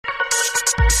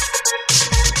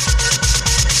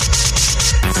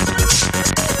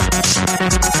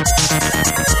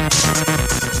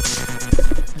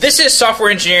This is Software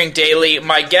Engineering Daily.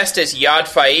 My guest is Yad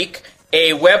Faeq,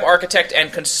 a web architect and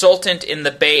consultant in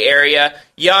the Bay Area.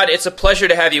 Yad, it's a pleasure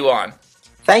to have you on.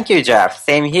 Thank you, Jeff.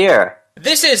 Same here.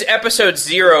 This is episode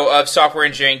 0 of Software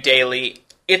Engineering Daily.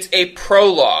 It's a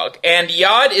prologue, and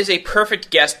Yad is a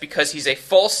perfect guest because he's a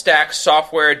full-stack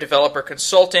software developer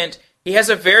consultant. He has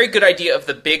a very good idea of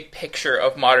the big picture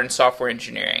of modern software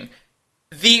engineering.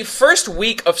 The first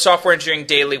week of Software Engineering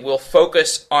Daily will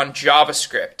focus on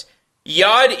JavaScript.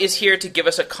 Yad is here to give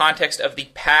us a context of the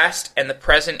past and the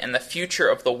present and the future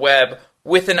of the web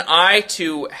with an eye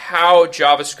to how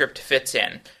JavaScript fits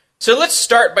in. So let's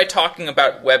start by talking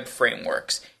about web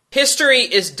frameworks. History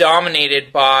is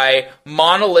dominated by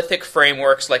monolithic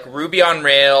frameworks like Ruby on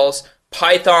Rails,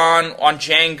 Python on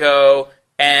Django,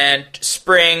 and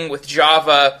Spring with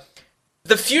Java.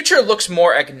 The future looks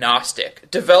more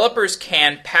agnostic. Developers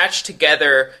can patch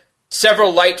together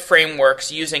several light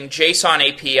frameworks using JSON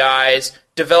APIs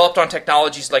developed on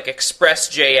technologies like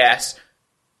Express.js.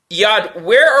 Yad,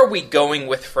 where are we going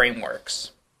with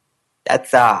frameworks?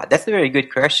 That's a very good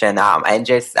question. And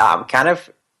just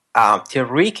to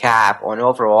recap on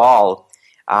overall,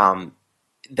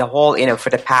 the whole, for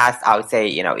the past, I would say,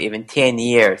 even 10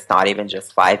 years, not even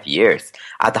just 5 years,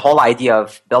 the whole idea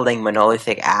of building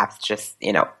monolithic apps just,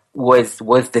 was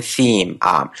the theme.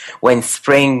 When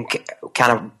Spring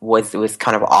was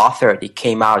authored, it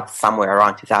came out somewhere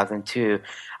around 2002.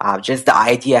 Just the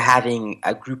idea of having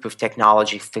a group of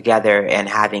technologies together and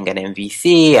having an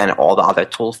MVC and all the other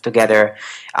tools together,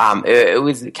 it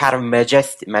was kind of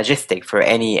majestic for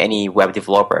any web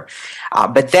developer.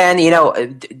 But then,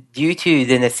 due to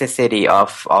the necessity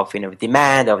of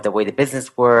demand, of the way the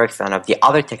business works, and of the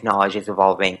other technologies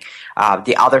evolving,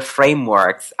 the other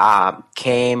frameworks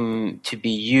came to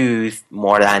be used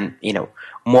more than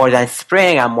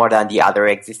Spring and more than the other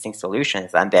existing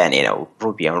solutions. And then,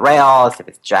 Ruby on Rails, if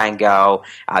it's Django,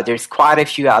 there's quite a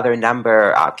few other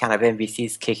number kind of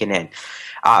MVCs kicking in.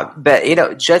 But,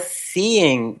 just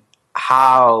seeing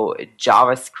how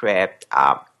JavaScript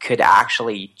could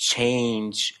actually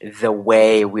change the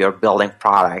way we are building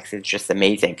products is just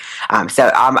amazing. So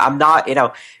I'm not,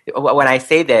 when I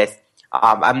say this,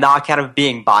 I'm not kind of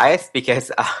being biased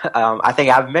because I think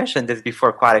I've mentioned this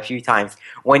before quite a few times.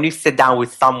 When you sit down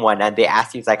with someone and they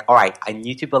ask you, it's like, all right, I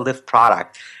need to build this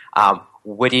product.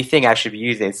 What do you think I should be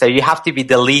using? So you have to be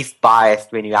the least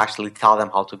biased when you actually tell them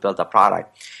how to build a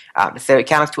product. So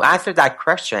kind of to answer that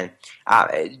question,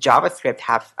 JavaScript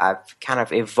have kind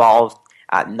of evolved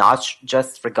not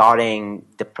just regarding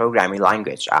the programming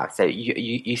language. So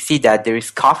you see that there is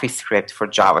CoffeeScript for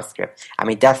JavaScript. I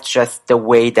mean, that's just the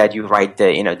way that you write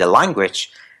the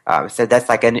language. So that's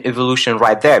like an evolution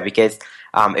right there, because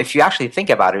if you actually think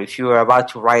about it, if you were about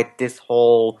to write this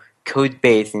whole code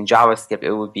base in JavaScript,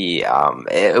 it would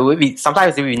be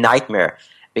sometimes it would be nightmare,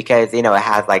 because it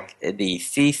has like the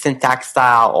C syntax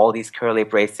style, all these curly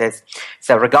braces.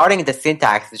 So regarding the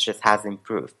syntax, it just has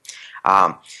improved.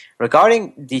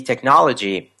 Regarding the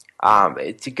technology,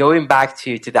 going back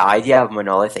to the idea of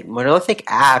monolithic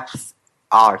apps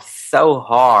are so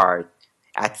hard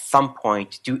at some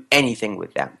point to do anything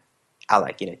with them.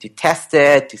 To test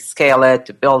it, to scale it,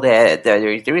 to build it.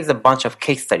 There is a bunch of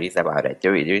case studies about it.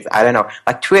 There is, I don't know,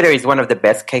 like Twitter is one of the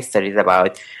best case studies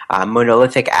about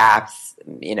monolithic apps,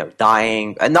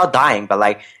 not dying, but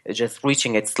like just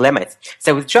reaching its limits.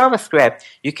 So with JavaScript,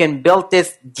 you can build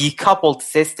this decoupled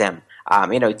system,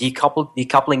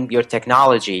 decoupling your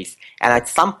technologies. And at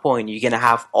some point, you're going to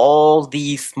have all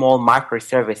these small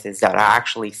microservices that are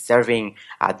actually serving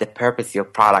the purpose your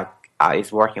product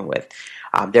is working with.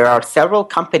 There are several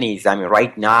companies,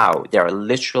 right now, they're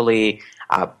literally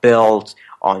built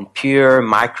on pure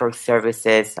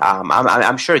microservices.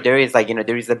 I'm sure there is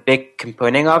there is a big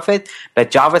component of it,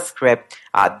 but JavaScript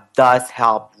does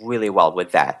help really well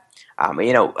with that.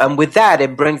 And with that,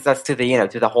 it brings us to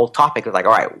the whole topic of all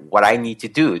right, what I need to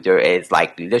do. There is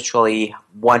literally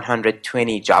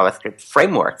 120 JavaScript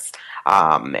frameworks.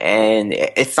 And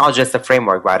it's not just a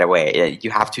framework, by the way.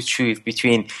 You have to choose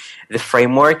between the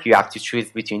framework, you have to choose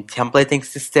between templating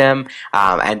system,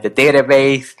 and the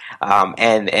database,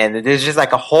 and there's just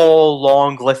a whole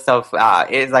long list of,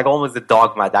 it's almost a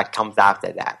dogma that comes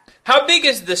after that. How big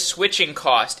is the switching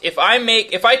cost? If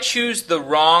I choose the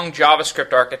wrong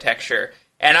JavaScript architecture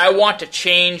and I want to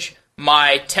change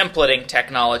my templating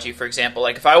technology, for example,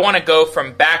 if I want to go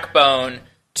from Backbone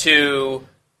to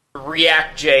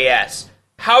React.js,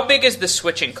 how big is the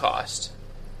switching cost?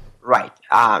 Right.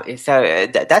 So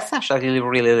that's actually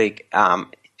really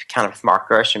kind of a smart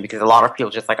question, because a lot of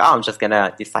people just I'm just going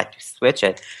to decide to switch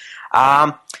it.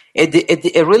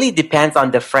 It really depends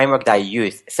on the framework that you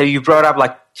use. So you brought up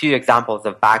two examples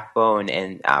of Backbone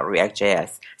and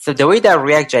React.js. So the way that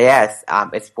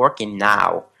React.js is working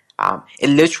now, it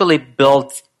literally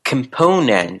builds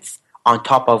components on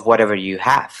top of whatever you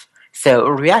have. So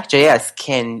React.js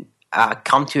can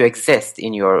come to exist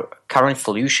in your current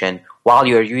solution while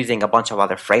you're using a bunch of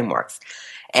other frameworks.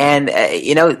 And,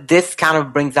 this kind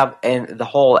of brings up in the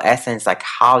whole essence, like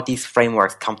how these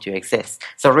frameworks come to exist.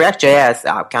 So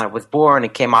React.js kind of was born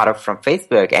and came out from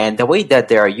Facebook. And the way that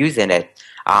they're using it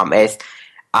is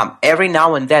every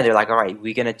now and then they're like, all right,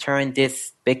 we're going to turn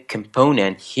this big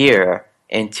component here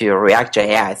into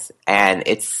React.js. And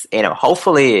it's,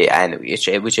 hopefully, and which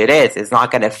it is, it's not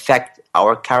going to affect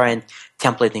our current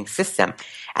templating system.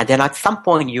 And then at some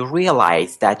point you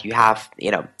realize that you have,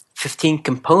 15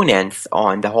 components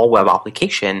on the whole web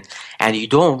application, and you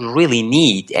don't really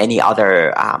need any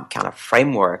other kind of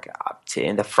framework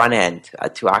in the front end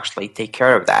to actually take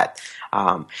care of that.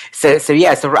 So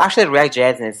actually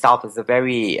React.js in itself is a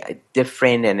very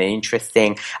different and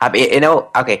interesting,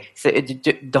 okay, so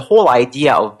the whole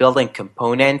idea of building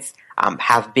components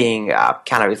have been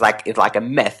kind of is like a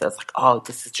myth. It's like, oh,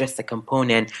 this is just a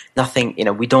component, nothing,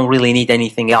 we don't really need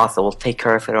anything else, it will take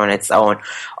care of it on its own.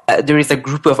 There is a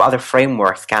group of other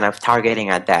frameworks kind of targeting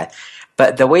at that.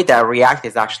 But the way that React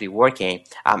is actually working,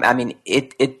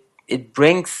 it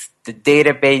brings the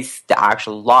database, the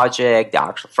actual logic, the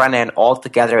actual front end all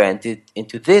together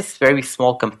into this very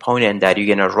small component that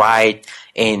you're going to write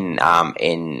in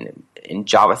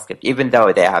JavaScript, even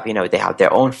though they have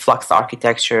their own Flux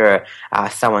architecture,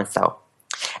 so and so.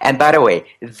 And by the way,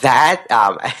 that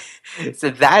so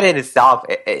that in itself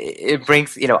it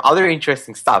brings other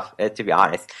interesting stuff, to be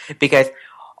honest, because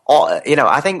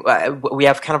I think we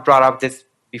have kind of brought up this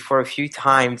before a few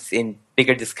times in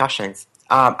bigger discussions.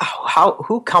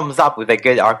 Who comes up with a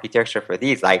good architecture for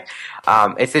these? Like,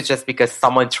 is it just because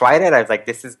someone tried it? I was like,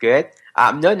 this is good.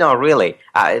 No, really.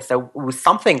 So with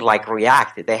something like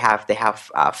React, they have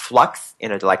Flux.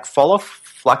 Like follow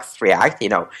Flux React.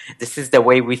 This is the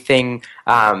way we think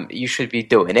you should be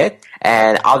doing it,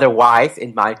 and otherwise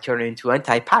it might turn into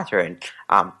anti-pattern.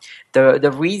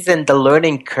 The reason the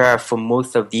learning curve for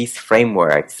most of these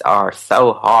frameworks are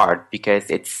so hard because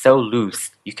it's so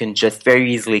loose. You can just very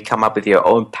easily come up with your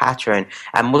own pattern,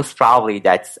 and most probably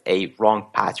that's a wrong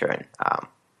pattern.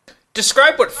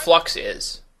 Describe what Flux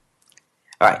is.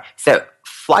 All right. So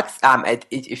Flux,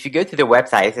 if you go to the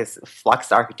website, it says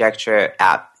Flux architecture.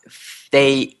 I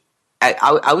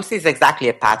would say it's exactly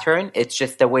a pattern. It's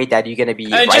just the way that you're going to be.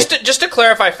 Just to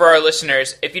clarify for our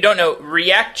listeners, if you don't know,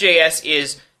 React.js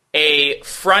is a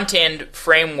front-end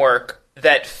framework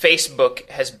that Facebook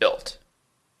has built.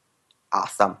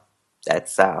 Awesome.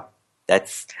 That's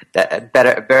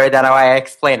better than how I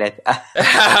explain it.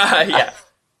 Yeah.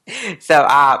 So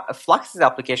Flux is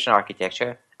application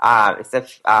architecture.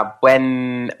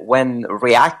 When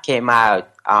React came out,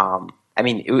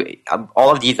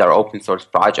 all of these are open source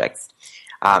projects.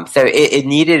 So it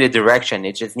needed a direction.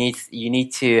 You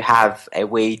need to have a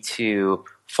way to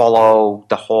follow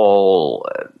the whole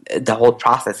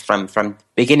process from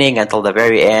beginning until the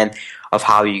very end of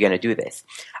how you're going to do this.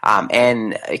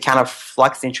 And kind of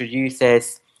Flux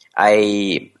introduces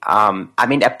a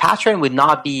pattern would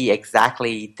not be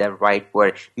exactly the right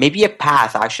word. Maybe a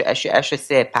path. I should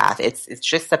say a path. It's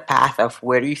just a path of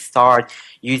where you start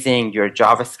using your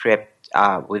JavaScript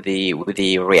with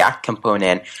the React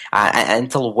component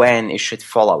until when it should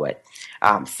follow it.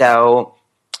 So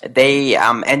they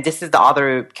and this is the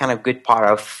other kind of good part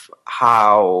of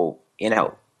how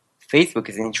Facebook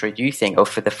is introducing, or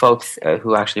for the folks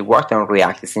who actually worked on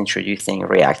React is introducing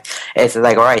React. It's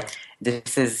like, all right,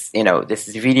 this is videos, this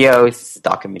is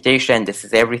documentation, this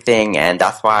is everything, and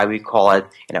that's why we call it,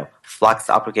 Flux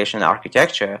application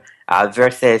architecture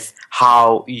versus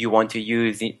how you want to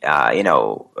use,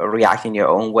 React in your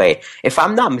own way. If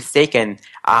I'm not mistaken,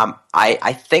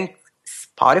 I think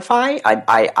Spotify,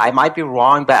 I might be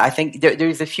wrong, but I think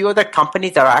there's a few other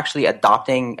companies that are actually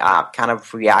adopting kind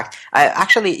of React.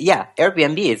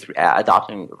 Airbnb is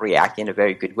adopting React in a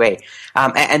very good way,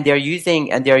 and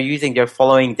they're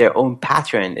following their own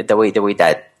pattern the way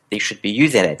that they should be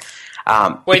using it.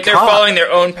 They're following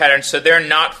their own pattern, so they're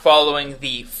not following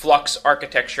the Flux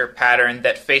architecture pattern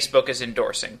that Facebook is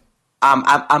endorsing.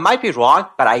 I might be wrong,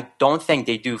 but I don't think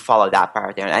they do follow that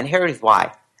pattern, and here is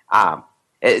why.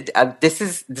 This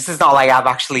is not like I've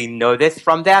actually know this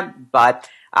from them, but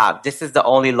this is the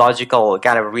only logical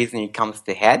kind of reason it comes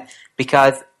to head,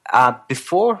 because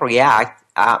before React,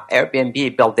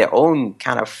 Airbnb built their own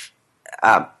kind of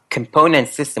component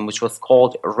system, which was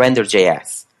called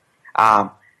Render.js.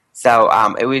 So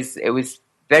it was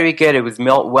very good. It was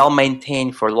well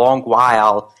maintained for a long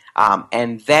while.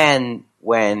 And then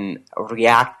when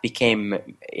React became,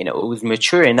 it was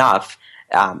mature enough,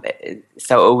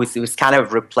 so it was kind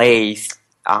of replaced.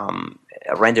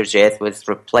 Render.js was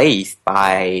replaced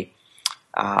by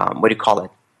what do you call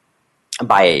it?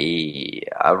 By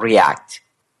React,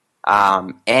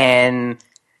 and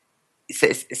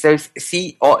so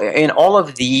see, in all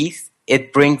of these,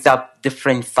 it brings up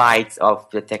different sides of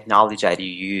the technology that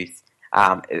you use.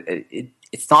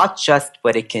 It's not just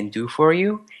what it can do for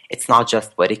you. It's not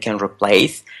just what it can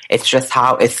replace. It's just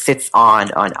how it sits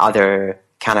on other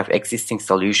kind of existing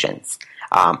solutions.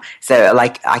 So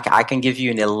like I can give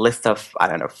you a list of, I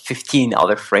don't know, 15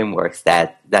 other frameworks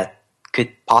that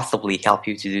could possibly help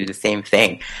you to do the same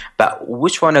thing. But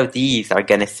which one of these are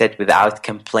going to sit without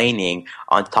complaining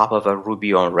on top of a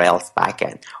Ruby on Rails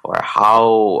backend? Or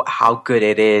how good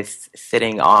it is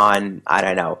sitting on, I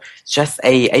don't know, just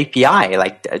a API,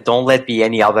 like don't let be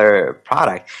any other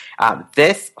product.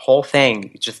 This whole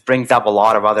thing just brings up a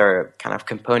lot of other kind of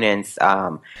components.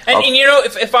 And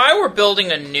if I were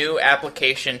building a new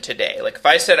application today, like if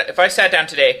I sat down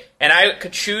today and I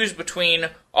could choose between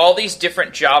all these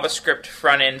different JavaScript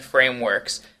front-end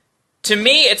frameworks, to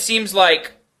me it seems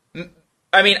like,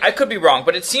 I mean, I could be wrong,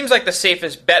 but it seems like the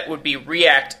safest bet would be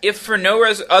React, if for no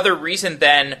other reason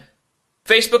than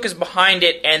Facebook is behind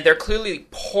it and they're clearly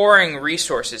pouring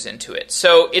resources into it.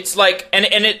 So it's like,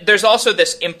 there's also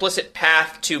this implicit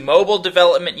path to mobile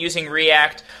development using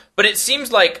React, but it seems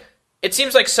like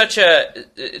such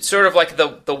it's sort of like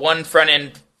the one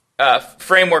front-end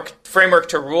framework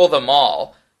to rule them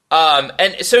all.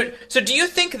 And so do you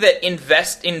think that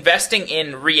investing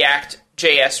in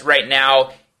React.js right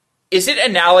now, is it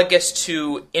analogous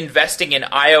to investing in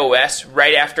iOS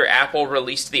right after Apple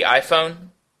released the iPhone?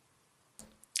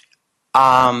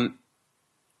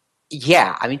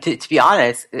 Yeah, I mean, to be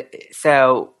honest,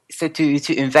 so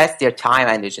to invest your time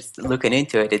and just looking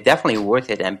into it, it's definitely worth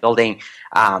it, and building,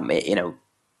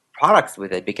 products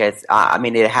with it, because I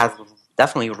mean, it has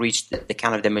definitely reached the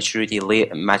kind of the maturity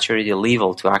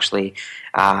level to actually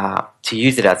to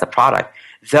use it as a product.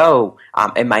 Though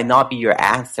it might not be your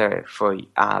answer for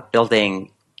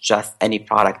building just any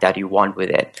product that you want with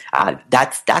it.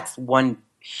 That's one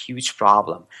huge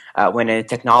problem. When a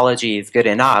technology is good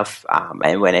enough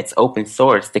and when it's open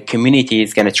source, the community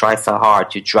is going to try so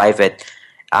hard to drive it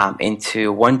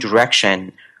into one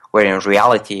direction, where in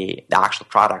reality the actual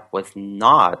product was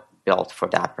not built for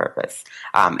that purpose.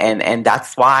 And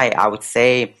that's why I would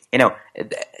say,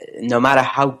 no matter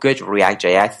how good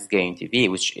React.js is going to be,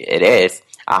 which it is,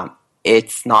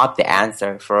 it's not the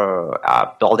answer for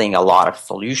building a lot of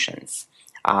solutions.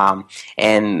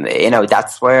 And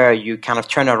that's where you kind of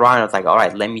turn around and it's like, all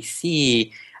right, let me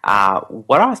see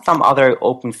what are some other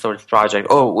open source projects,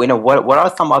 what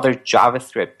are some other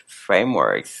JavaScript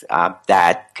frameworks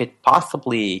that could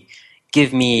possibly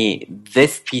give me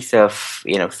this piece of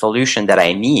solution that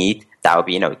I need. That would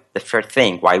be the first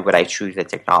thing. Why would I choose the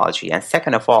technology? And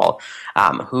second of all,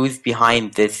 who's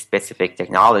behind this specific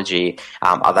technology?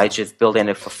 Are they just building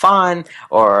it for fun,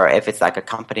 or if it's like a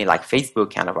company like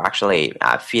Facebook kind of actually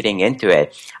feeding into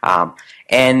it?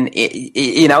 And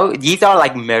these are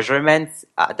like measurements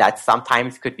that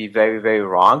sometimes could be very, very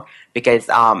wrong, because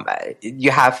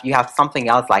you have something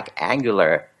else like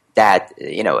Angular that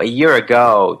a year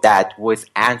ago that was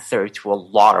answer to a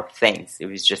lot of things. It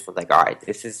was just like, all right,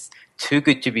 this is too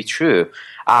good to be true.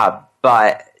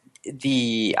 But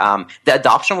the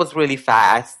adoption was really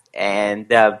fast, and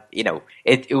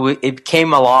it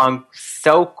came along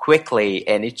so quickly,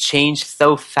 and it changed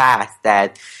so fast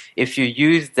that if you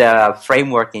use the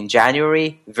framework in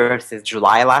January versus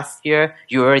July last year,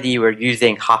 you already were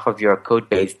using half of your code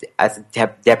base as a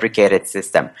deprecated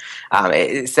system.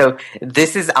 So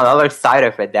this is another side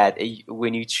of it, that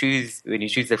when you choose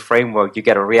a framework, you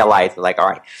got to realize, like, all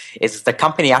right, is the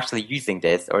company actually using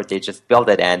this, or they just build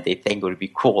it and they think it would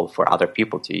be cool for other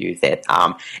people to use it?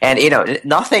 And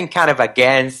nothing kind of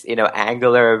against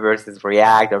Angular versus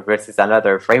React or versus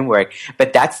another framework,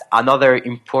 but that's another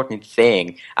important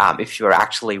thing. If you're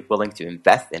actually willing to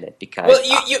invest in it, because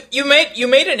you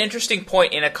made an interesting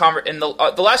point in the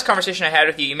last conversation I had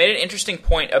with you. You made an interesting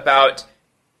point about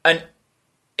a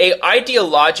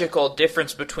ideological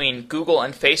difference between Google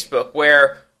and Facebook,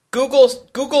 where Google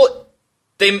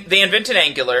they invented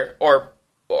Angular or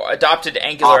adopted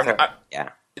Angular.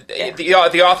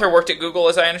 The author worked at Google,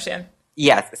 as I understand.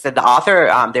 Yes, so the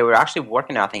author, they were actually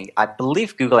working on, I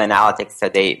believe, Google Analytics. So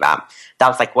they that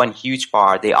was like one huge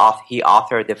part. He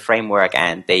authored the framework,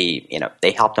 and they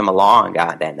helped him along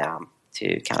then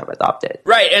to kind of adopt it.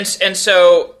 Right, and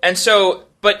so,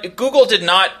 but Google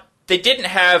didn't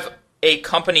have a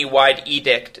company-wide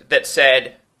edict that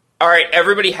said all right,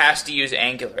 everybody has to use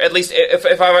Angular. At least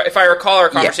if I recall our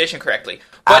conversation correctly.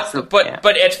 But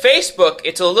at Facebook,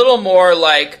 it's a little more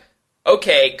like,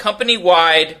 okay, company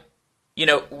wide,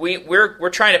 we're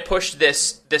trying to push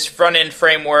this front end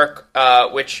framework,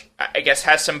 which I guess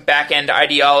has some back end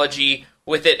ideology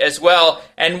with it as well,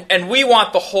 and we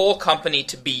want the whole company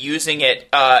to be using it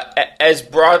as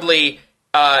broadly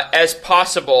as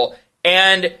possible.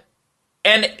 And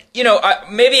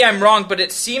maybe I'm wrong, but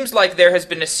it seems like there has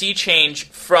been a sea change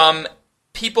from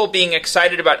people being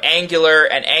excited about Angular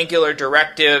and Angular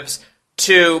directives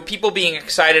to people being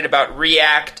excited about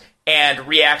React and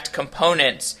React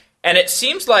components. And it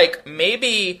seems like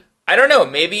maybe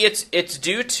it's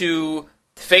due to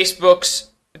Facebook's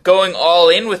going all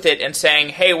in with it and saying,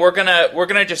 hey, we're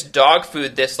gonna just dog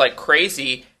food this like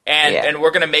crazy, and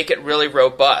we're gonna make it really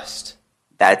robust.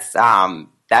 That's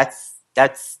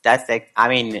like, I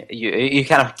mean, you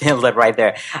kind of nailed it right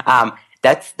there.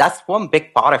 That's one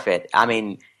big part of it. I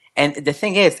mean, and the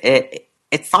thing is,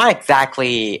 it's not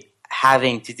exactly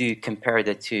having to do compare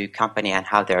the two company and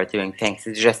how they're doing things.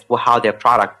 It's just how their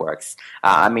product works.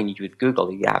 I mean, with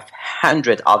Google, you have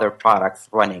 100 other products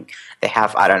running. They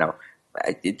have, I don't know,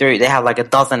 they have like a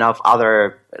dozen of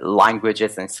other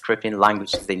languages and scripting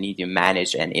languages they need to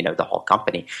manage, and the whole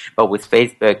company. But with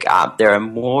Facebook, they're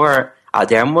more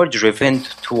driven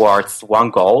towards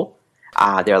one goal.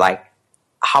 They're like,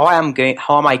 how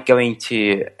am I going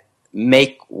to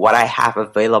make what I have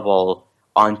available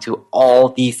onto all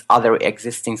these other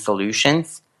existing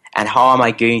solutions, and how am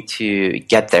I going to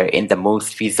get there in the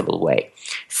most feasible way?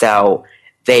 So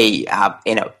they,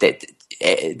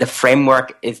 the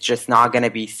framework is just not going to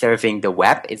be serving the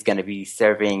web. It's going to be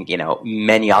serving,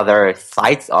 many other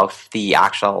sites of the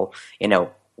actual,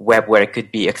 web where it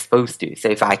could be exposed to. So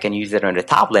if I can use it on a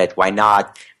tablet, why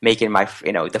not making my,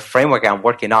 the framework I'm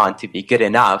working on to be good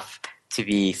enough to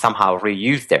be somehow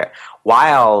reused there?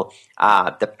 While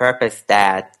the purpose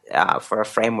that for a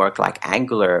framework like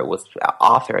Angular was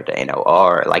authored,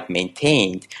 or like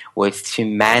maintained, was to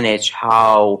manage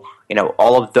how,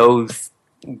 all of those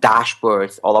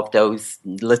dashboards, all of those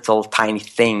little tiny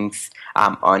things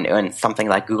on something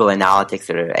like Google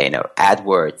Analytics or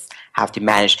AdWords have to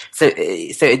manage. So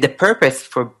the purpose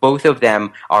for both of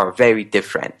them are very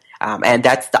different, and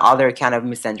that's the other kind of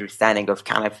misunderstanding of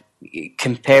kind of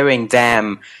comparing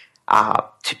them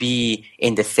to be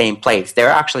in the same place. They're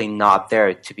actually not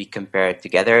there to be compared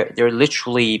together. They're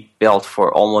literally built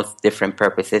for almost different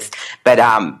purposes. But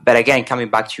again, coming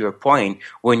back to your point,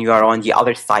 when you are on the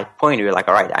other side point, you're like,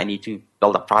 all right, I need to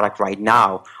build a product right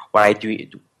now. What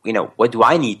do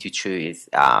I need to choose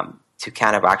to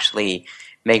kind of actually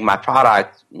make my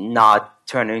product not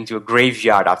turn into a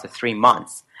graveyard after 3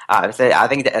 months? So I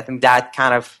think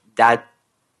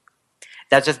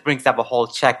that just brings up a whole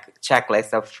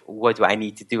checklist of what do I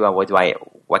need to do and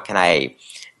what can I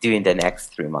do in the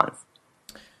next 3 months.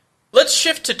 Let's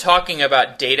shift to talking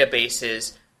about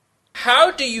databases.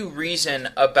 How do you reason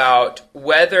about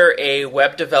whether a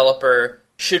web developer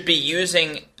should be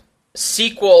using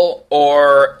SQL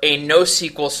or a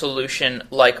NoSQL solution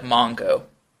like Mongo?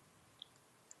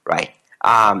 Right.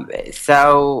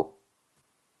 So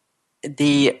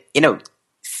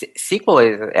SQL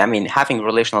is, I mean, having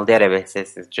relational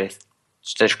databases is just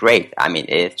great. I mean,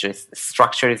 it just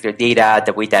structures your data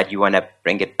the way that you want to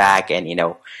bring it back, and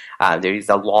there is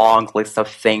a long list of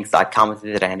things that comes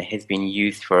with it, and it has been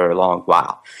used for a long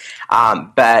while.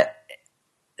 But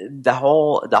the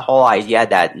whole idea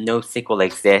that NoSQL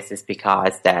exists is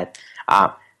because that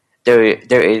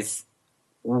there is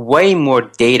way more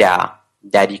data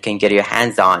that you can get your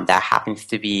hands on that happens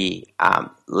to be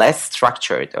less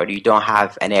structured, or you don't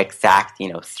have an exact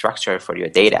structure for your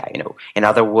data. In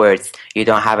other words, you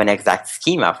don't have an exact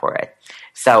schema for it.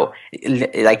 So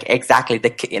like exactly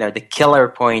the killer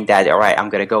point that, all right, I'm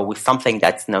going to go with something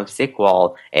that's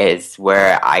NoSQL is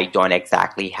where I don't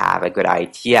exactly have a good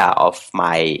idea of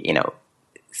my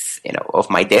of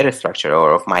my data structure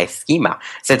or of my schema.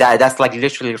 So that's like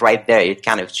literally right there. It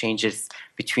kind of changes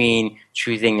between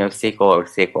choosing NoSQL or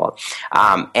SQL.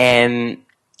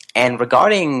 And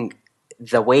regarding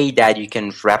the way that you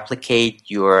can replicate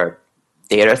your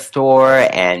data store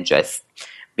and just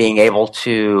being able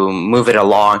to move it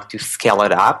along to scale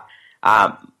it up,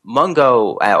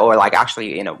 Mongo, or like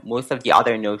actually, most of the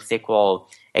other NoSQL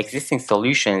existing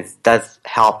solutions does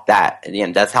help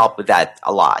with that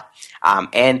a lot.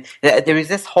 And there is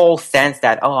this whole sense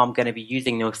that, I'm going to be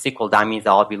using NoSQL, that means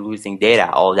I'll be losing data.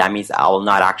 Oh, that means I will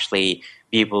not actually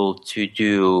be able to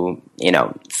do,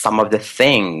 some of the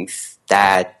things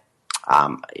that,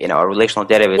 a relational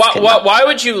database Why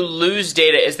would you lose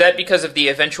data? Is that because of the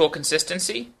eventual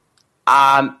consistency?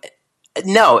 Um,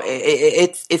 no,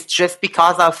 it's just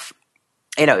because of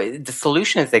the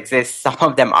solutions exist. Some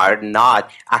of them are not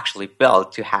actually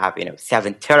built to have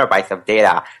 7 terabytes of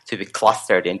data to be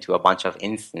clustered into a bunch of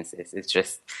instances. It's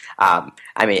just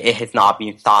it has not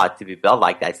been thought to be built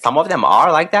like that. Some of them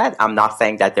are like that. I'm not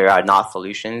saying that there are not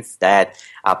solutions that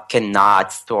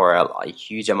cannot store a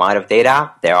huge amount of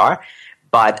data. There are,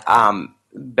 but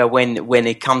when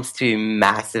it comes to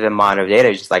massive amount of data,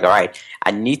 it's just like, all right,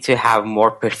 I need to have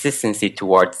more persistency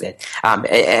towards it.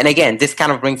 And again, this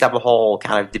kind of brings up a whole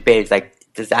kind of debate. It's like,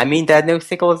 does that mean that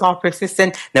NoSQL is not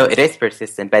persistent? No, it is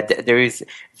persistent, but there is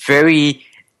very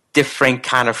different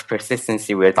kind of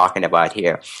persistency we're talking about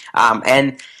here.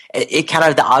 And it kind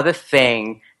of the other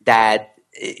thing that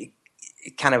it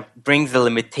kind of brings a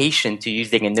limitation to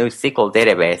using a NoSQL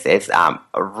database is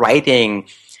writing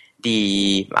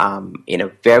the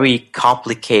very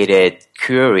complicated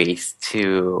queries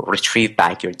to retrieve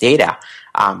back your data.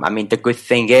 The good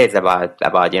thing is about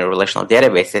relational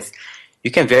databases, you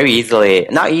can very easily,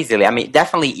 not easily,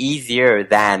 definitely easier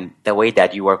than the way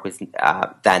that you work with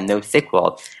than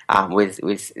NoSQL. With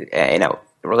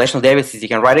relational databases, you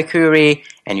can write a query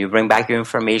and you bring back your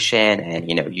information, and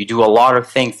you do a lot of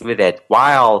things with it.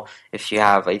 While if you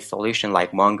have a solution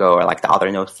like Mongo or like the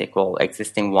other NoSQL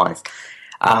existing ones,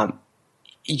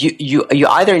 you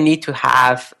either need to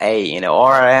have a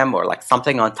ORM or like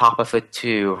something on top of it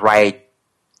to write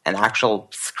an actual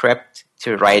script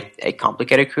to write a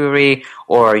complicated query,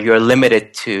 or you're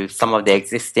limited to some of the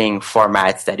existing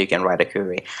formats that you can write a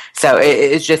query. So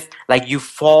it's just like you've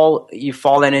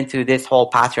fallen into this whole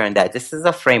pattern that this is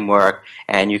a framework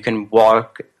and you can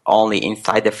work only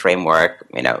inside the framework,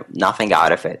 nothing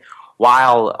out of it.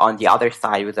 While on the other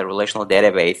side with a relational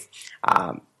database,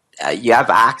 you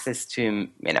have access to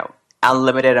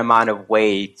unlimited amount of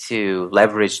way to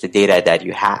leverage the data that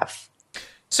you have.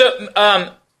 So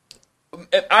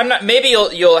I'm not. Maybe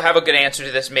you'll have a good answer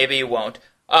to this. Maybe you won't.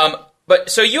 But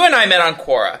so you and I met on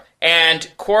Quora, and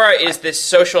Quora is this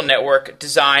social network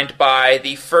designed by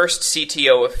the first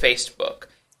CTO of Facebook.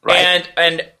 Right.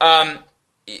 And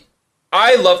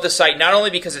I love the site not only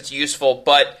because it's useful,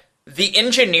 but the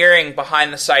engineering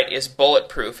behind the site is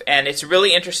bulletproof, and it's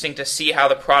really interesting to see how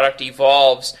the product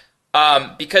evolves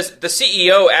because the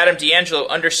CEO, Adam D'Angelo,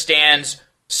 understands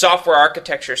software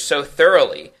architecture so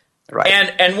thoroughly. Right.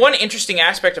 And one interesting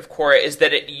aspect of Quora is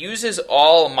that it uses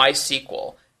all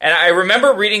MySQL. And I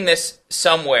remember reading this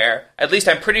somewhere, at least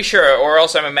I'm pretty sure, or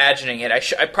else I'm imagining it.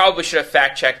 I probably should have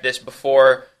fact-checked this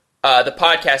before the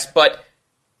podcast, but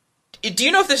do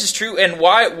you know if this is true, and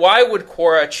why would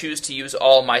Quora choose to use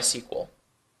all MySQL?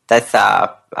 That's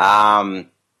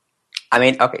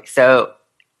okay. So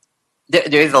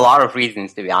there's a lot of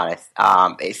reasons, to be honest.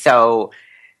 So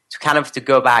to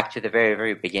go back to the very,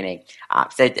 very beginning,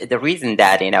 so the reason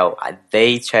that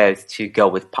they chose to go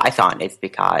with Python is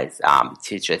because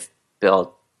to just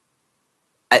build.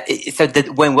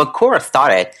 When Quora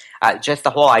started, just the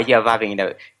whole idea of having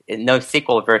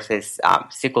NoSQL versus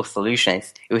SQL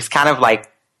solutions, it was kind of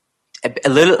like a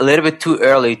little bit too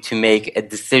early to make a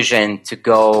decision to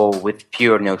go with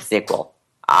pure NoSQL.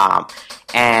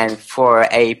 And for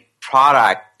a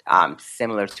product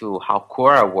similar to how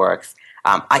Quora works,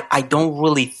 I don't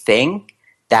really think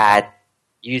that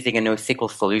using a NoSQL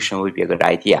solution would be a good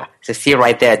idea. So see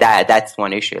right there, that's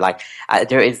one issue. Like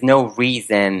there is no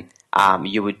reason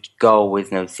you would go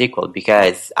with NoSQL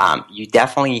because you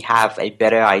definitely have a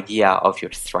better idea of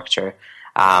your structure.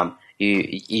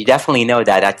 You definitely know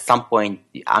that at some point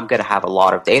I'm going to have a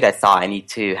lot of data, so I need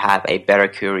to have a better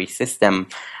query system.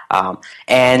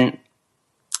 When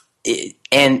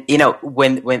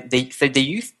they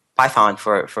use Python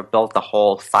for build the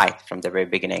whole site from the very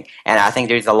beginning, and I think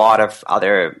there's a lot of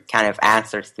other kind of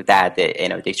answers to that.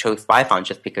 They chose Python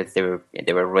just because they were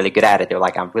really good at it. They were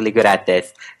like, I'm really good at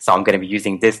this, so I'm going to be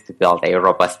using this to build a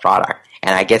robust product.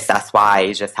 And I guess that's why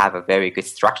you just have a very good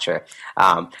structure.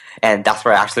 And that's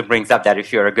where it actually brings up that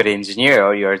if you're a good engineer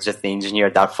or you're just the engineer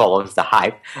that follows the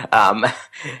hype.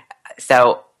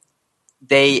 So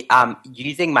they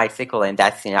using MySQL in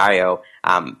that scenario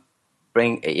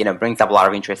brings up a lot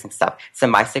of interesting stuff. So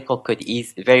MySQL could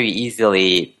very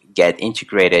easily get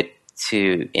integrated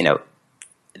to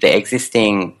the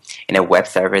existing web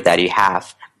server that you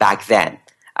have back then.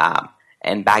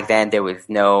 And back then there was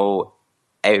no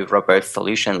a robust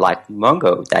solution like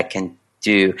Mongo that can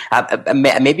do.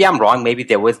 Maybe I'm wrong. Maybe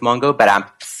there was Mongo, but I'm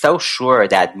so sure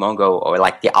that Mongo or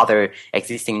like the other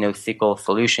existing NoSQL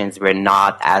solutions were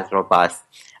not as robust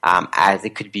as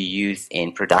it could be used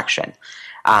in production.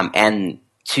 And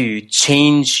to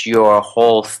change your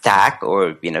whole stack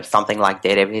or something like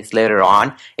database later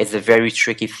on is a very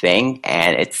tricky thing,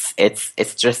 and it's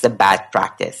just a bad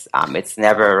practice. It's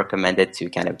never recommended to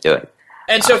kind of do it.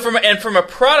 And so from a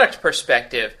product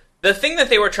perspective, the thing that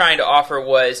they were trying to offer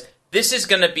was this is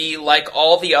going to be like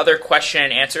all the other question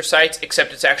and answer sites,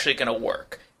 except it's actually going to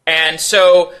work. And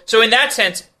so in that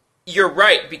sense, you're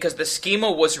right, because the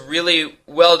schema was really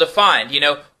well defined.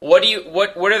 What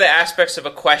are the aspects of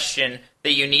a question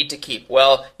that you need to keep?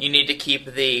 Well, you need to keep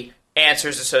the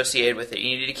answers associated with it.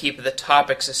 You need to keep the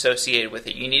topics associated with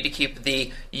it. You need to keep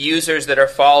the users that are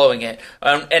following it.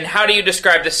 And how do you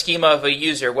describe the schema of a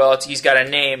user? Well, he's got a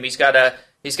name, he's got a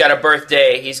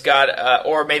birthday, he's got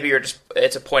or maybe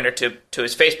it's a pointer to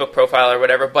his Facebook profile or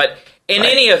whatever. But in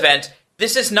any event,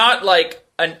 this is not like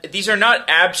these are not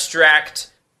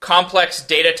abstract, complex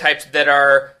data types that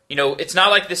are, it's not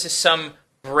like this is some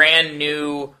brand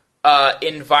new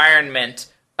environment.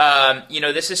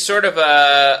 This is sort of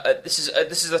a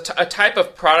type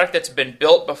of product that's been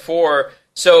built before.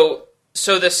 So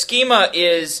the schema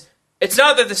is, it's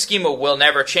not that the schema will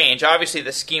never change. Obviously,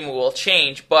 the schema will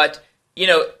change, but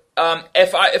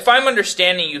if I'm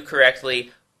understanding you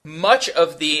correctly, much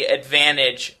of the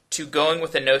advantage to going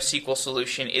with a NoSQL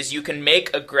solution is you can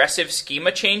make aggressive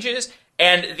schema changes,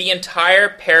 and the entire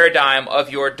paradigm of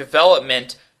your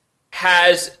development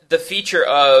has the feature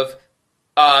of,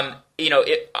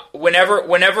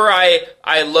 whenever I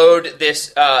load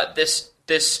this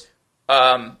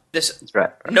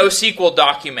NoSQL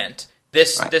document,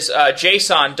 this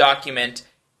JSON document,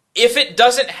 if it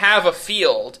doesn't have a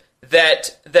field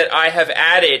that I have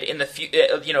added in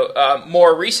the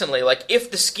more recently, like if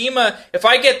the schema, if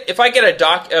I get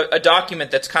a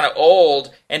document that's kind of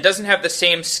old and doesn't have the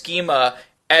same schema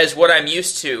as what I'm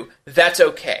used to, that's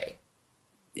okay.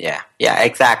 Yeah,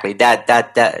 exactly.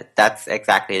 That's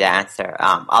exactly the answer.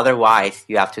 Otherwise,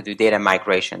 you have to do data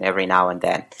migration every now and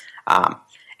then.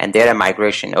 And data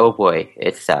migration, oh boy,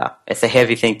 it's a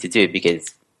heavy thing to do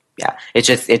because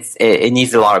it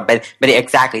needs a lot of. But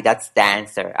exactly, that's the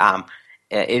answer.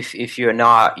 If you're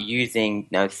not using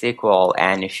NoSQL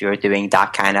and if you're doing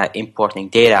that kind of importing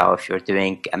data, or if you're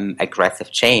doing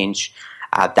aggressive change,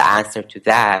 the answer to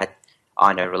that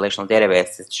on a relational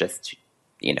database is just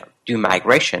do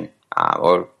migration,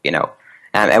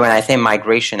 and when I say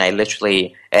migration, I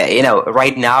literally,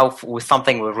 right now with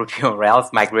something with Ruby on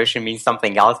Rails, migration means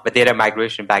something else, but data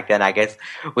migration back then, I guess,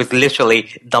 was literally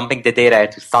dumping the data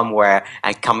into somewhere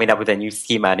and coming up with a new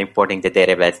schema and importing the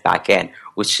database back in,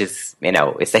 which is,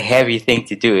 it's a heavy thing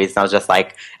to do. It's not just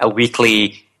like a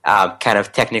weekly kind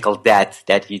of technical debt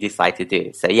that you decide to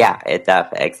do. So yeah,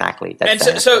 exactly. That's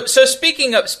and so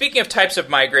speaking of types of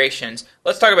migrations,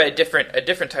 let's talk about a different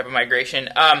type of migration.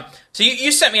 So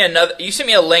you sent me a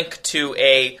link to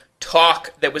a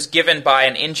talk that was given by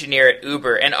an engineer at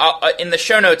Uber, and in the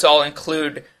show notes I'll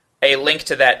include a link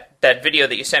to that video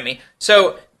that you sent me.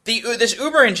 So this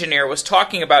Uber engineer was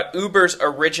talking about Uber's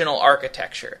original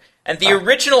architecture. And the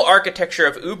original architecture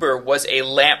of Uber was a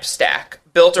LAMP stack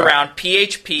built around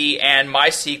PHP and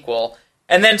MySQL.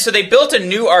 And then so they built a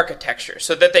new architecture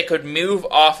so that they could move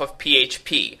off of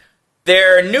PHP.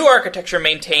 Their new architecture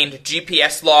maintained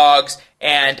GPS logs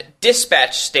and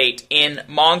dispatch state in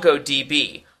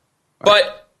MongoDB.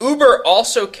 But Uber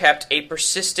also kept a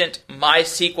persistent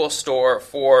MySQL store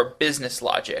for business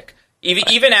logic.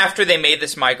 Even after they made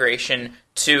this migration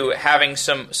to having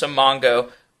some Mongo.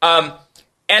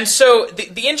 And so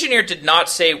the engineer did not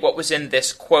say what was in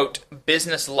this, quote,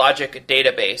 business logic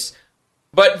database.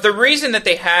 But the reason that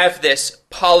they have this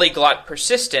polyglot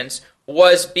persistence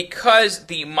was because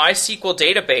the MySQL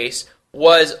database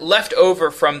was left over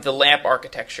from the LAMP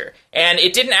architecture. And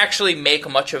it didn't actually make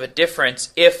much of a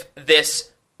difference if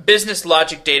this business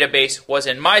logic database was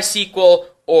in MySQL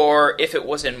or if it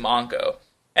was in Mongo.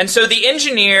 And so the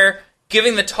engineer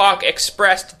giving the talk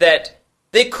expressed that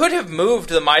they could have moved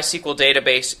the MySQL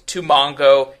database to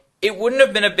Mongo. It wouldn't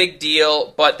have been a big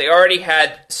deal, but they already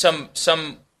had some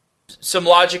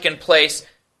logic in place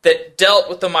that dealt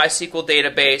with the MySQL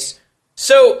database.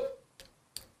 So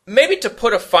maybe to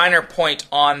put a finer point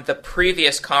on the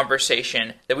previous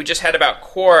conversation that we just had about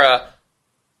Quora,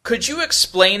 could you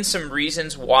explain some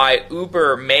reasons why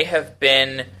Uber may have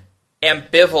been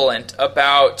ambivalent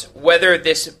about whether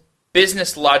this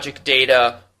business logic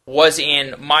data was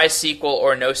in MySQL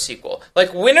or NoSQL?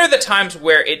 Like, when are the times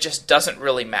where it just doesn't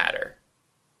really matter?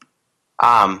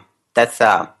 That's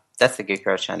a good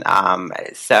question.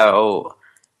 So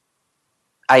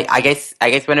I guess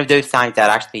one of those times that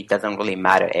actually doesn't really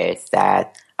matter is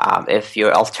that if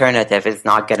your alternative is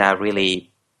not gonna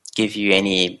really give you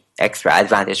any extra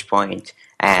advantage point,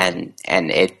 and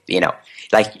it,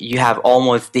 like you have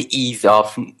almost the ease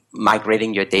of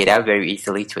migrating your data very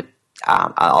easily to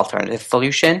an alternative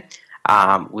solution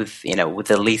with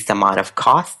the least amount of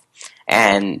cost,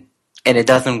 and it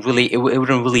doesn't really, it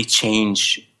wouldn't really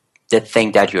change the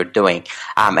thing that you're doing.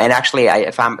 And actually,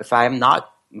 if I'm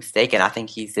not mistaken, I think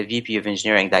he's the VP of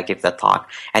engineering that gives the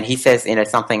talk, and he says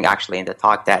something actually in the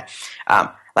talk that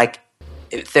like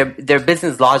their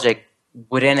business logic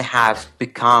wouldn't have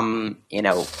become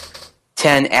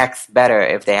 10x better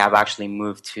if they have actually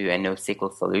moved to a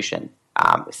NoSQL solution.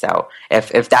 So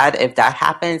if that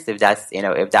happens, if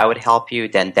that would help you,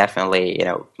 then definitely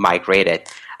migrate it.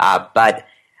 But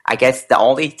I guess the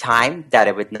only time that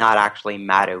it would not actually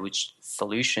matter which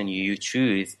solution you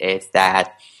choose is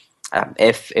that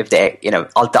if the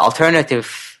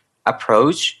alternative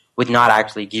approach would not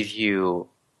actually give you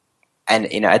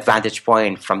an advantage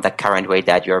point from the current way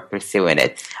that you're pursuing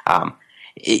it.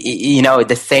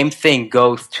 The same thing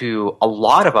goes to a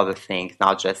lot of other things,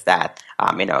 not just that.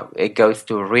 It goes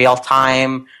to real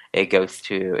time. It goes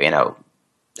to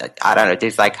I don't know.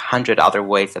 There's like 100 other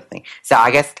ways of thinking. So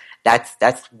I guess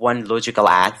that's one logical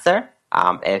answer.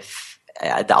 If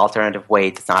the alternative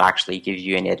way does not actually give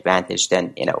you any advantage,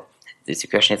 then the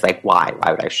question is like, why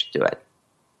would I should do it?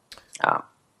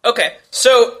 Okay,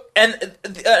 so and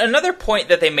another point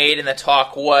that they made in the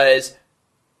talk was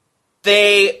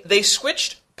they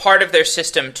switched part of their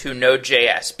system to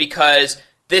Node.js because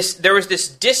there was this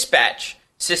dispatch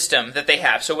system that they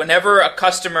have. So whenever a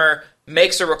customer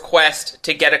makes a request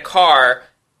to get a car,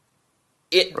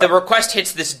 the request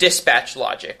hits this dispatch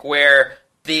logic where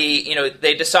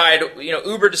they decide,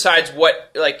 Uber decides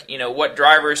what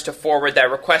drivers to forward that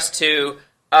request to,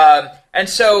 and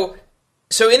so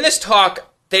in this talk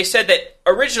they said that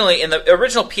originally in the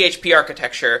original PHP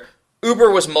architecture, Uber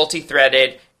was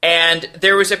multi-threaded, and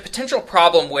there was a potential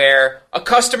problem where a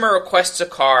customer requests a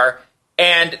car,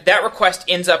 and that request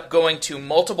ends up going to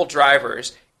multiple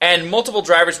drivers, and multiple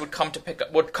drivers would come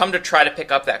to try to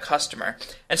pick up that customer.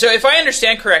 And so, if I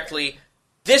understand correctly,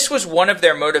 this was one of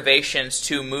their motivations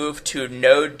to move to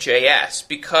Node.js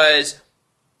because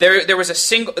there was a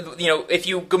single, if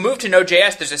you move to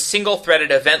Node.js, there's a single-threaded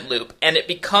event loop, and it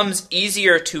becomes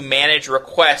easier to manage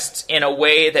requests in a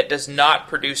way that does not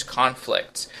produce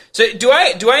conflicts. So, do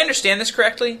I understand this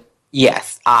correctly?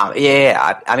 Yes.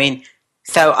 Yeah. I mean,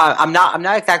 so I'm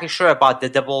not exactly sure about the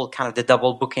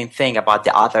double booking thing about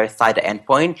the other side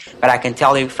endpoint, but I can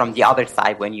tell you from the other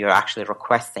side when you're actually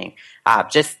requesting,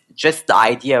 just the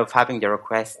idea of having the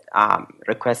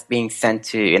request being sent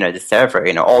to the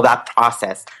server, all that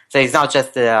process. So it's not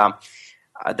just the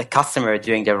customer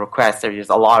doing the request. There's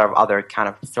a lot of other kind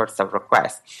of sorts of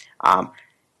requests.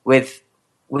 With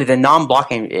a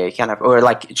non-blocking or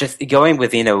like just going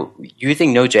with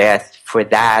using Node.js for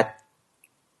that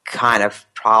kind of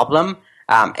problem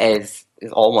is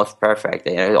almost perfect.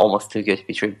 Almost too good to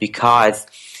be true because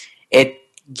it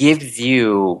gives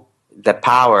you the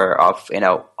power of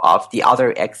the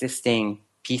other existing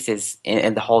pieces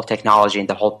in the whole technology, in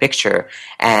the whole picture,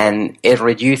 and it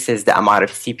reduces the amount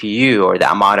of CPU or the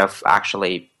amount of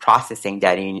actually processing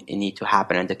that you need to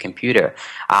happen in the computer.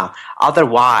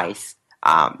 Otherwise,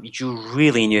 you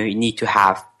really need to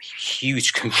have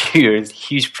huge computers,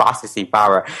 huge processing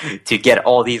power to get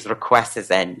all these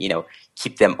requests and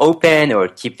keep them open or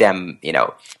keep them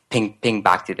ping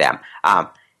back to them.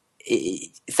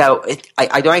 So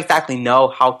I don't exactly know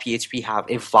how PHP have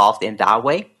evolved in that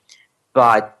way,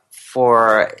 but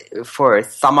for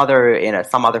some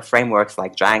other frameworks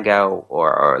like Django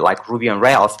or like Ruby on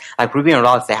Rails,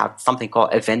 they have something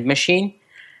called Event Machine,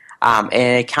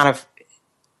 and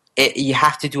you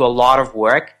have to do a lot of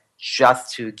work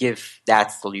just to give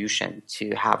that solution,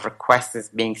 to have requests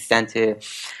being sent to,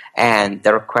 and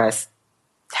the request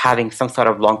having some sort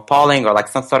of long polling or like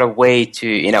some sort of way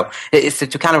to,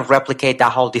 to kind of replicate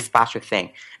that whole dispatcher thing.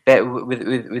 But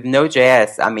with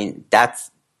Node.js, I mean,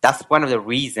 that's one of the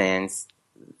reasons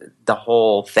the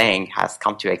whole thing has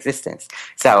come to existence.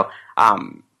 So,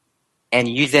 and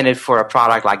using it for a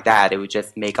product like that, it would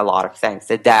just make a lot of sense.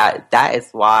 So that is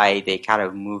why they kind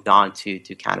of moved on to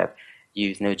kind of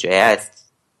use Node.js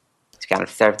to kind of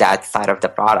serve that side of the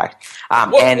product.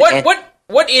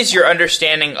 What is your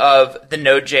understanding of the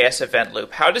Node.js event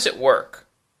loop? How does it work?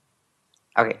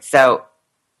 Okay, so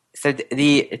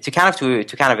to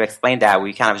kind of explain that,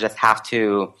 we kind of just have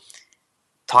to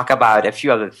talk about a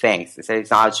few other things. So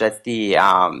it's not just the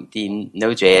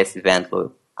Node.js event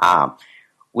loop.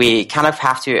 We kind of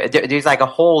have to. There's like a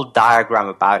whole diagram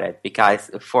about it because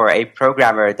for a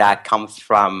programmer that comes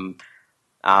from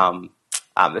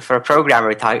for a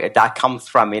programmer that comes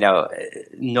from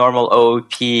normal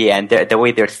OOP and the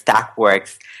way their stack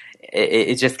works.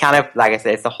 It's just kind of, like I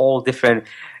said, it's a whole different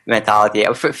mentality.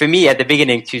 For me, at the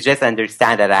beginning, to just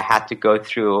understand that, I had to go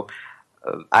through,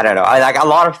 I don't know, like a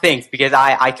lot of things, because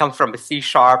I come from a C#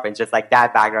 and just like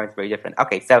that background is very different.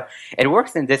 Okay, so it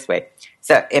works in this way.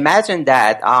 So imagine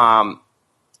that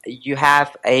you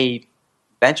have a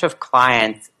bunch of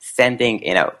clients sending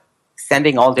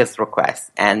all these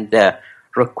requests, and the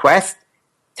request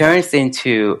turns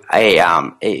into a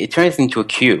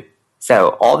queue. So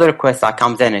all the requests that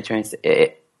comes in,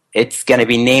 it's going to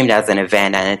be named as an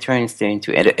event, and it turns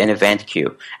into an event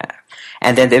queue.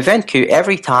 And then the event queue,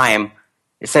 every time,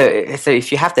 so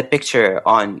if you have the picture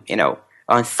on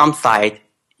some site,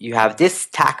 you have this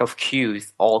stack of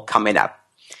queues all coming up.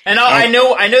 And I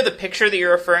know the picture that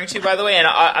you're referring to, by the way, and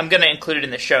I'm going to include it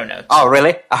in the show notes. Oh,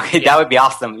 really? Okay, yeah. That would be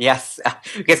awesome. Yes,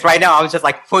 because right now I'm just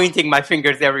like pointing my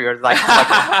fingers everywhere.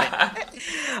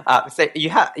 So you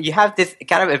have this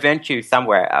kind of event queue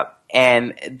somewhere,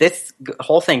 and this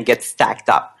whole thing gets stacked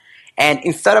up. And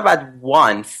instead of at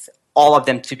once all of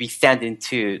them to be sent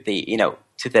into the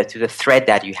to the thread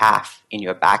that you have in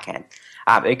your backend,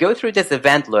 it goes through this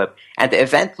event loop, and the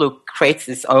event loop creates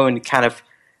its own kind of.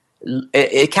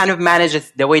 It kind of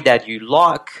manages the way that you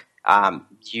log.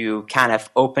 You kind of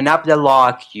open up the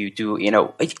log. You do,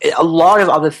 a lot of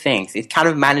other things. It kind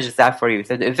of manages that for you.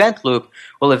 So the event loop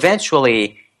will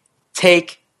eventually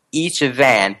take each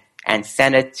event and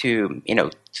send it to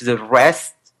the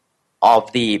rest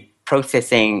of the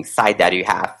processing side that you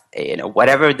have.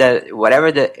 Whatever the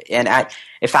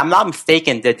if I'm not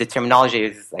mistaken, the terminology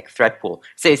is like thread pool.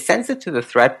 So it sends it to the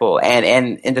thread pool, and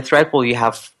in the thread pool you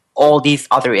have all these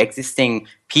other existing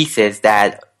pieces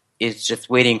that is just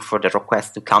waiting for the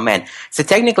request to come in. So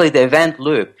technically the event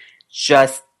loop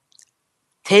just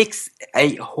takes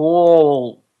a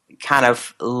whole kind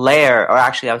of layer, or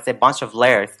actually I would say a bunch of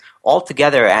layers all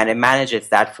together, and it manages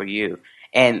that for you.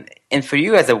 And for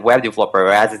you as a web developer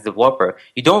or as a developer,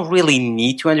 you don't really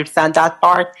need to understand that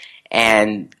part.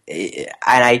 And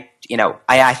I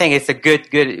think it's a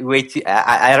good way to.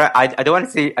 I don't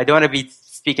want to be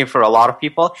speaking for a lot of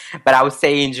people, but I would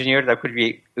say engineers, it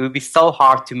would be so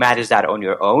hard to manage that on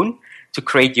your own, to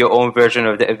create your own version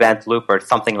of the event loop or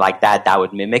something like that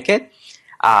would mimic it.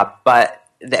 But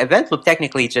the event loop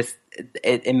technically just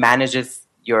it manages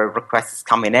your requests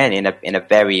coming in a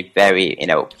very, very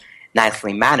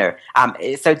nicely manner.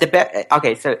 So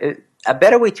a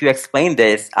better way to explain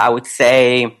this, I would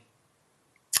say.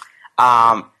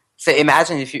 So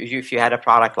imagine if you had a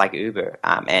product like Uber,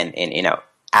 and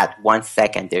at 1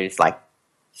 second there's like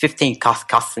 15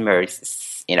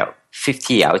 customers,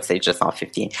 50, I would say, just not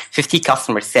 15, 50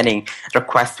 customers sending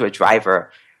requests to a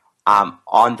driver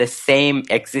on the same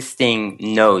existing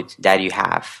node that you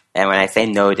have. And when I say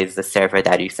node, it's the server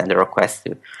that you send a request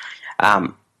to.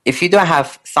 If you don't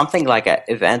have something like an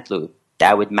event loop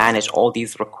that would manage all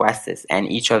these requests and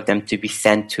each of them to be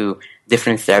sent to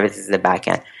different services in the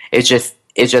backend, it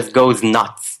just goes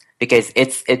nuts, because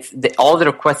all the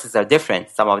requests are different.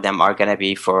 Some of them are going to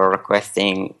be for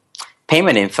requesting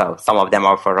payment info. Some of them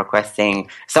are for requesting.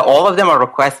 So all of them are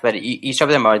requests, but each of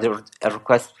them are a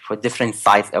request for different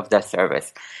sides of the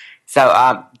service.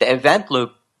 So the event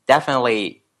loop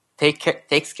definitely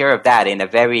takes care of that in a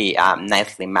very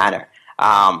nicely manner.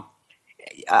 I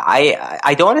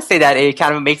don't want to say that it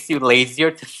kind of makes you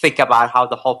lazier to think about how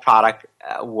the whole product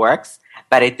works,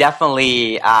 but it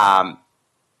definitely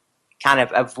kind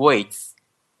of avoids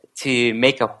to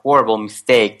make a horrible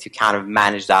mistake to kind of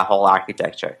manage that whole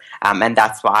architecture. And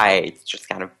that's why it's just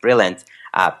kind of brilliant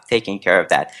taking care of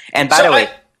that. And by the way...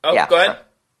 Go ahead.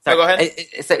 Go ahead.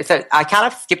 So I kind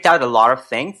of skipped out a lot of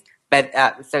things, but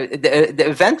so the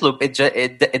event loop,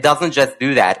 it doesn't just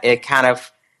do that. It kind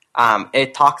of...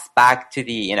 it talks back to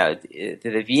the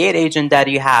V8 agent that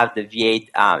you have, the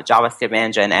V8 JavaScript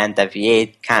engine, and the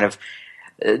V8 kind of.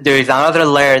 There is another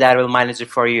layer that will manage it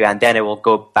for you, and then it will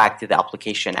go back to the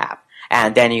application app,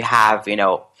 and then you have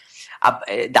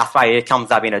that's why it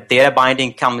comes up. Data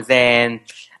binding comes in.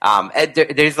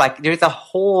 There's a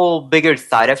whole bigger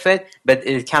side of it, but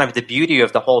it's kind of the beauty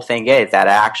of the whole thing is that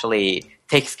it actually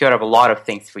takes care of a lot of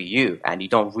things for you, and you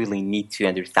don't really need to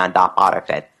understand that part of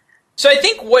it. So I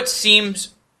think what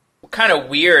seems kind of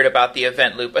weird about the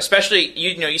event loop, especially,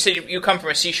 you said you come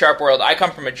from a C# world, I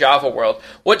come from a Java world.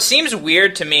 What seems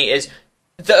weird to me is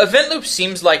the event loop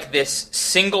seems like this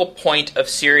single point of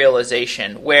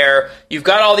serialization where you've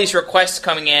got all these requests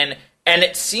coming in, and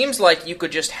it seems like you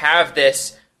could just have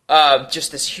this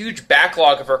huge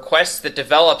backlog of requests that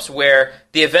develops where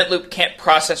the event loop can't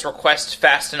process requests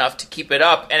fast enough to keep it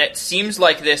up, and it seems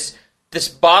like this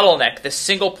bottleneck, this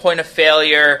single point of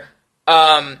failure.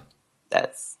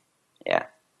 That's yeah.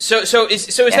 So is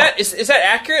that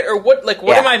accurate, or what? Like,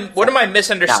 what am I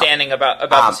misunderstanding about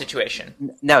the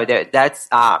situation? No, that's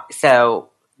so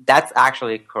that's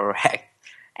actually correct,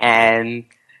 and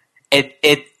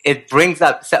it brings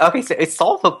up so it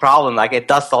solves a problem. Like, it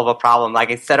does solve a problem. Like,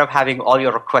 instead of having all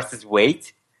your requests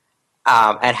wait,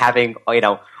 and having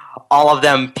all of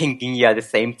them pinging you at the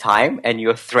same time, and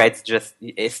your threads just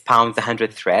it spawns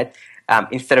 100 threads.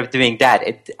 Instead of doing that,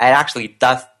 it actually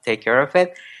does take care of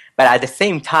it. But at the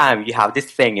same time, you have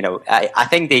this thing, I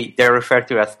think they're referred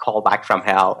to as callback from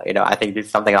hell. I think there's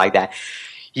something like that.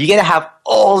 You're going to have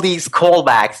all these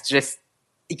callbacks, just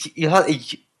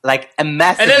like a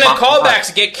massive... And then the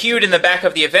callbacks get queued in the back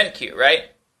of the event queue, right?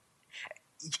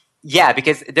 Yeah,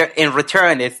 because they're, in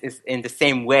return, is in the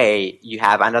same way, you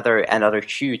have another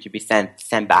queue to be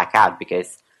sent back out,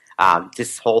 because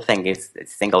this whole thing is a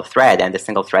single thread, and the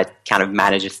single thread kind of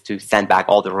manages to send back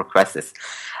all the requests.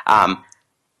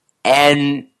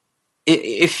 And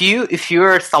if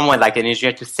you're someone like an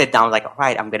engineer to sit down, like, all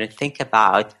right, I'm going to think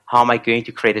about how am I going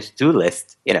to create a to-do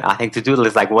list. I think to-do list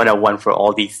is like 101 for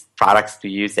all these products to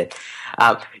use it.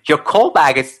 Your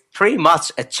callback is pretty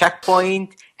much a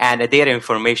checkpoint and a data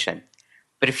information.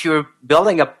 But if you're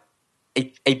building a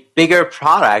bigger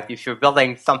product, if you're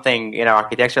building something in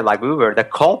architecture like Uber, the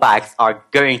callbacks are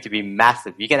going to be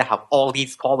massive. You're going to have all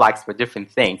these callbacks for different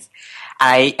things.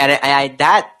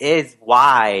 That is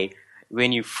why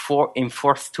when you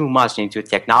enforce too much into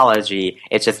technology,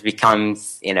 it just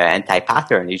becomes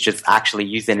anti-pattern. You're just actually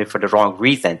using it for the wrong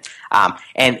reason.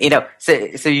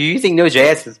 So using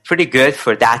Node.js is pretty good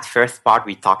for that first part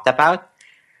we talked about.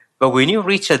 But when you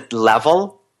reach a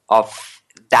level of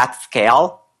that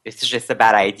scale, it's just a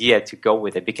bad idea to go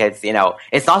with it, because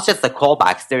it's not just the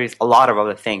callbacks. There is a lot of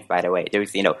other things, by the way.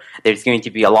 There's going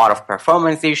to be a lot of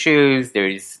performance issues.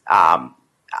 There's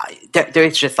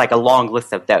just like a long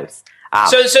list of those.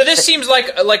 So this seems like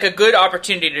a good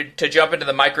opportunity to jump into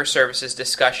the microservices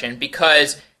discussion,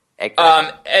 because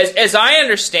as I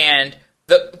understand,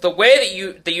 the way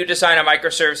that you design a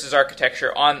microservices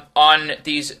architecture on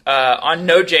these on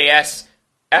Node.js.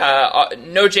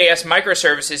 Node.js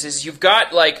microservices is you've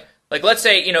got like let's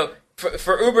say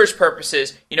for Uber's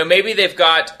purposes, maybe they've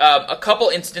got a couple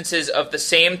instances of the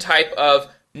same type of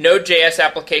Node.js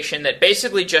application that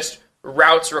basically just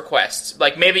routes requests.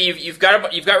 Like, maybe you've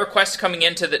got requests coming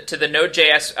into the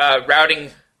Node.js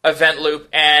routing event loop,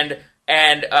 and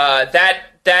that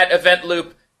event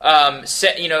loop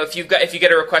if you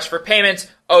get a request for payments,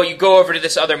 you go over to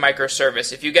this other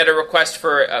microservice. If you get a request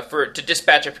to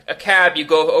dispatch a cab, you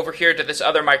go over here to this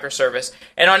other microservice.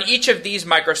 And on each of these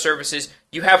microservices,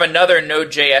 you have another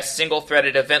Node.js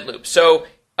single-threaded event loop. So,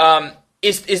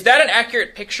 is that an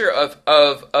accurate picture of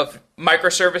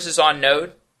microservices on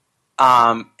Node?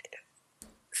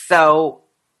 So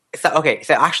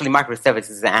actually,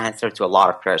 microservices is an answer to a lot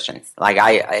of questions. Like,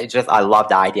 I love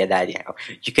the idea that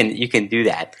you can do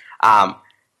that.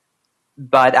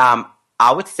 But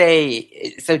I would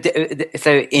say so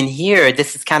in here,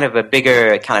 this is kind of a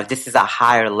bigger this is a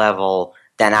higher level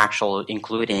than actual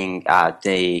including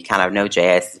the kind of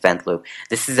Node.js event loop.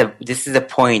 This is a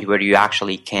point where you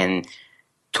actually can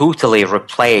totally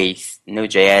replace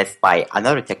Node.js by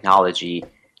another technology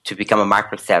to become a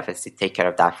microservice to take care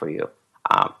of that for you.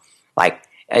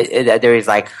 There is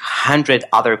 100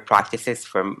 other practices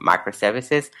for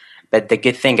microservices, but the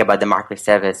good thing about the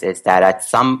microservice is that at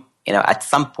some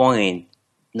point,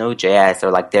 Node.js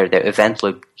or the event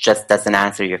loop just doesn't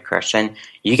answer your question.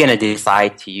 You're going to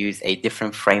decide to use a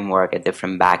different framework, a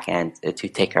different backend to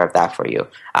take care of that for you.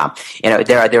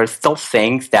 There are still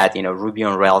things that Ruby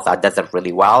on Rails does it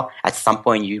really well. At some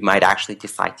point, you might actually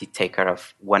decide to take care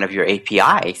of one of your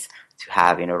APIs to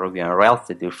have Ruby on Rails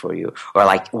to do for you, or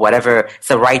whatever.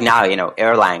 So right now,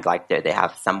 Erlang, they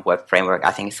have some web framework.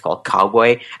 I think it's called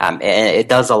Cowboy, and it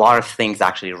does a lot of things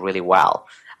actually really well.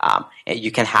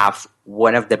 You can have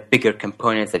one of the bigger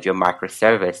components of your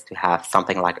microservice to have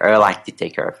something like Erlang to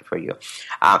take care of it for you.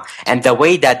 And the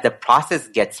way that the process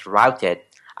gets routed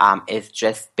is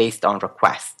just based on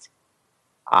request.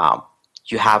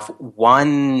 You have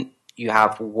one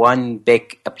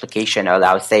big application, or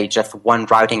I would say just one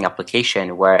routing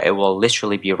application, where it will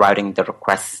literally be routing the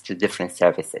requests to different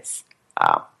services.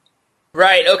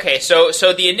 Right. Okay. So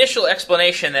the initial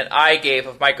explanation that I gave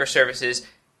of microservices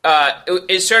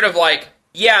is sort of like,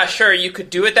 yeah, sure, you could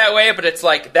do it that way, but it's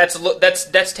like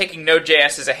that's taking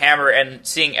Node.js as a hammer and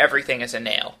seeing everything as a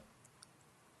nail.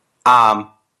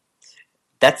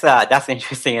 That's an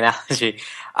interesting analogy.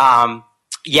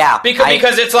 Yeah,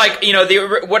 because it's like,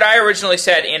 what I originally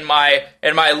said in my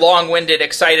long-winded,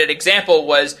 excited example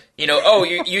was, you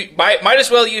might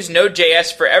as well use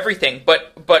Node.js for everything.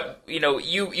 But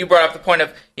you brought up the point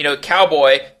of,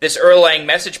 Cowboy, this Erlang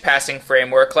message passing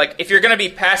framework. Like, if you're going to be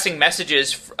passing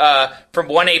messages from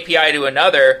one API to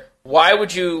another, why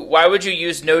would you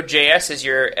use Node.js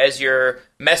as your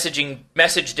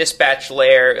message dispatch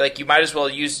layer? Like, you might as well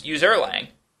use Erlang.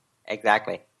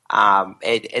 Exactly.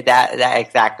 That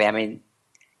exactly. I mean,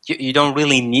 you don't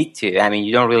really need to. I mean,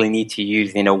 you don't really need to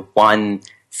use one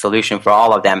solution for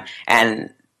all of them,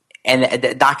 and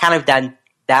that kind of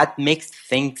that makes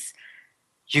things.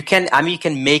 You can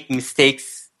make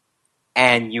mistakes,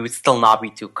 and you would still not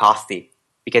be too costly.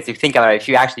 Because if you think about it, if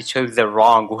you actually chose the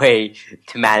wrong way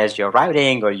to manage your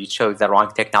routing, or you chose the wrong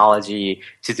technology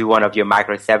to do one of your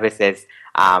microservices,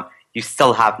 you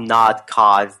still have not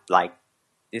caused like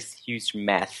this huge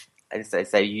mess.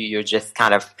 So you're just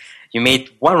you made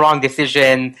one wrong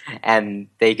decision, and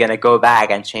they're gonna go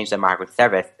back and change the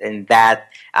microservice, and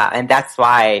that's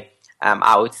why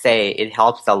I would say it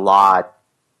helps a lot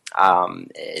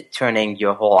turning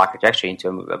your whole architecture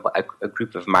into a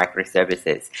group of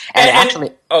microservices.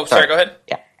 Sorry, go ahead.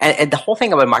 Yeah, and the whole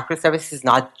thing about microservices is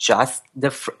not just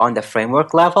on the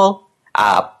framework level,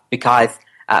 because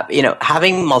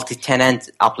having multi-tenant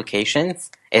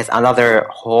applications is another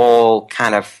whole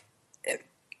kind of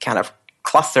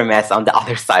cluster mess on the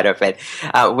other side of it.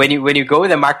 When you go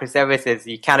with the microservices,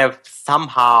 you kind of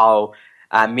somehow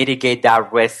mitigate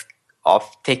that risk of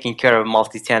taking care of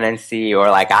multi-tenancy, or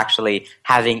like actually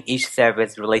having each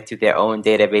service relate to their own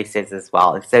databases as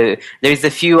well. So there's a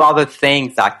few other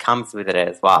things that comes with it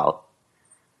as well.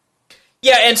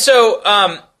 Yeah, and so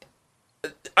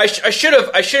I should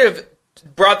have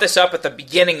brought this up at the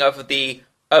beginning of the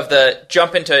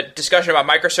jump into discussion about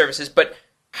microservices, but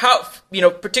how,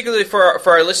 particularly for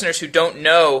our listeners who don't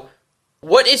know,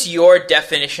 what is your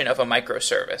definition of a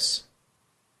microservice?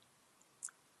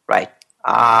 Right.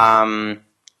 So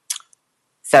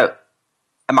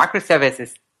a microservice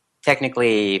is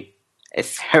technically a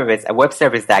web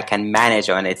service that can manage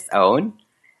on its own,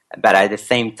 but at the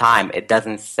same time, it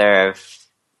doesn't serve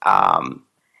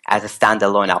as a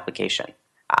standalone application.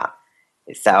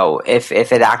 So if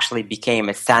it actually became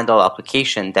a standalone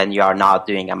application, then you are not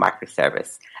doing a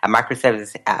microservice. A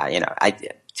microservice,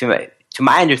 to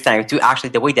my understanding,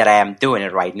 the way that I am doing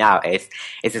it right now is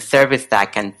a service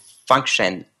that can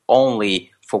function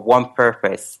only for one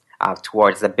purpose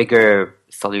towards a bigger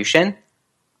solution,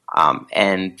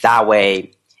 and that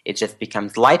way it just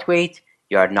becomes lightweight.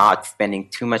 You are not spending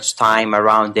too much time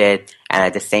around it, and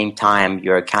at the same time,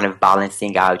 you're kind of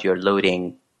balancing out your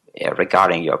loading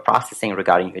regarding your processing,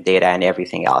 regarding your data, and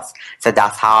everything else. So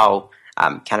that's how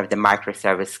kind of the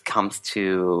microservice comes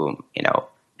to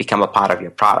become a part of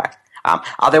your product.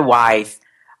 Otherwise,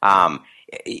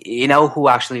 who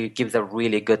actually gives a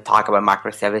really good talk about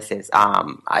microservices?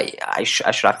 I should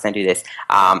have sent you this.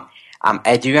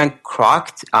 Adrian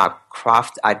Croft.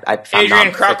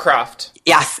 Adrian Croft.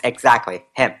 Yes, exactly,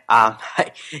 him.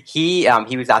 He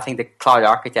was, I think, the cloud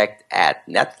architect at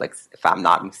Netflix, if I'm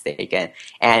not mistaken,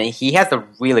 and he has a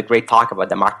really great talk about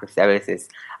the microservices.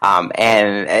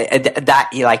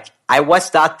 I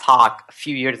watched that talk a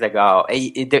few years ago.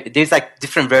 There's like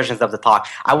different versions of the talk.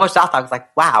 I watched that talk. I was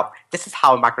like, wow, this is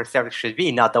how a microservice should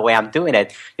be, not the way I'm doing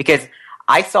it. Because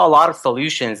I saw a lot of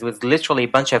solutions with literally a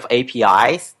bunch of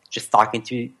APIs just talking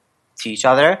to each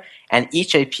other, and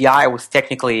each API was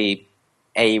technically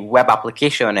a web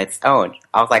application on its own.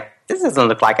 I was like, this doesn't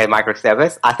look like a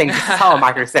microservice. I think this is how a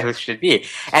microservice should be.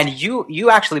 And you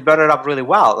actually brought it up really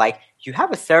well. Like, you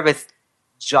have a service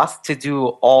just to do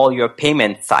all your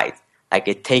payment sides. Like,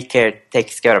 it takes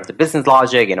care of the business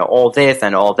logic, all this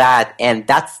and all that, and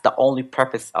that's the only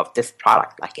purpose of this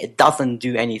product. Like, it doesn't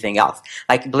do anything else.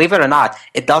 Like, believe it or not,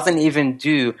 it doesn't even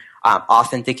do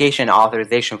authentication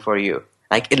authorization for you.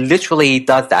 Like, it literally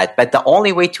does that, but the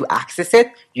only way to access it,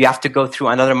 you have to go through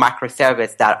another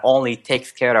microservice that only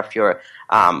takes care of your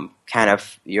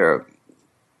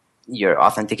your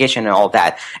authentication and all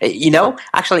that.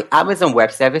 Actually, Amazon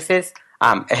Web Services,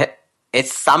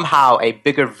 it's somehow a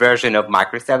bigger version of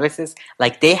microservices.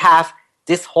 Like, they have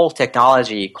this whole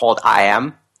technology called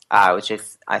IAM, which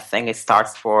is, I think it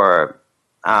starts for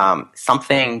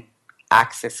something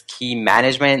access key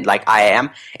management, like IAM.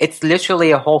 It's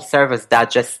literally a whole service that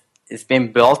just is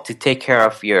been built to take care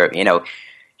of your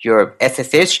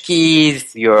SSH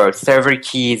keys, your server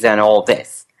keys, and all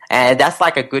this. And that's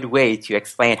like a good way to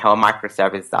explain how a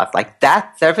microservice does. Like,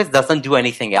 that service doesn't do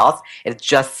anything else. It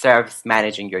just serves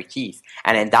managing your keys.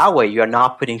 And in that way, you're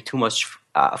not putting too much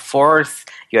force.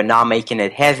 You're not making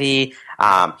it heavy.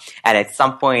 And at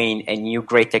some point, a new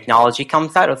great technology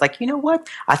comes out. It's like, you know what?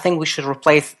 I think we should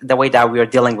replace the way that we are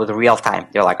dealing with real time.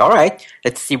 They're like, all right,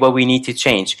 let's see what we need to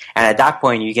change. And at that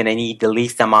point, you're going to need the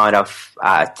least amount of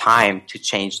time to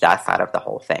change that side of the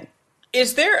whole thing.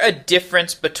 Is there a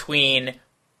difference between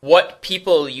what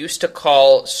people used to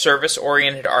call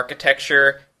service-oriented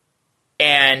architecture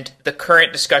and the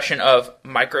current discussion of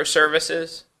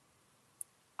microservices?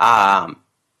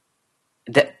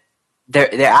 There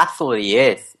absolutely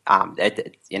is.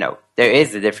 There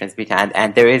is a difference between,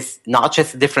 and there is not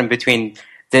just a difference between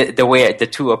the way the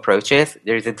two approaches.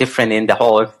 There's a difference in the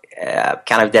whole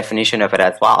kind of definition of it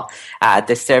as well.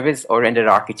 The service-oriented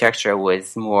architecture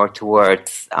was more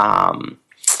towards.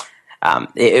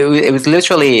 It was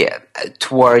literally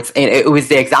towards. It was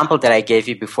the example that I gave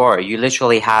you before. You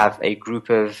literally have a group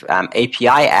of API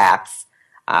apps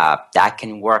that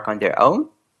can work on their own.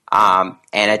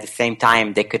 And at the same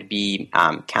time, they could be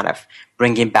kind of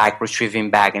retrieving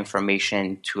back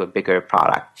information to a bigger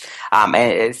product.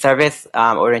 And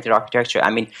service-oriented architecture,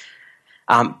 I mean,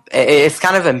 it's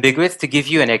kind of ambiguous to give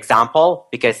you an example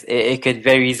because it could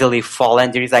very easily fall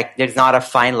in. There's not a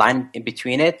fine line in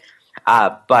between it.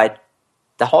 But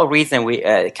the whole reason we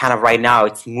kind of right now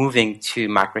it's moving to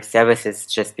microservices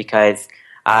just because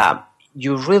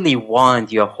you really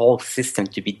want your whole system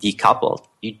to be decoupled.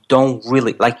 You don't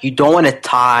want to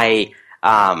tie,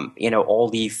 all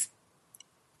these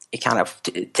kind of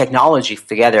technologies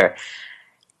together.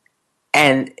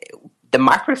 And the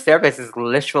microservice is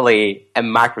literally a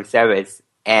microservice.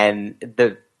 And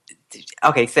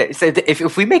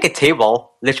if we make a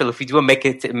table, literally, if we do make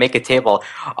a table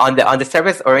on the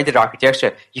service-oriented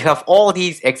architecture, you have all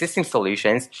these existing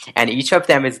solutions, and each of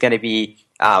them is going to be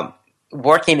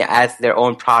working as their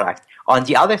own product. On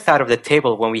the other side of the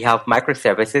table, when we have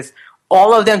microservices,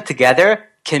 all of them together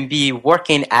can be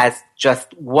working as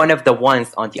just one of the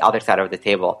ones on the other side of the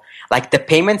table. Like the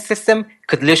payment system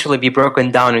could literally be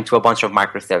broken down into a bunch of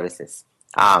microservices.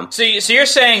 So you're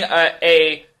saying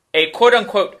a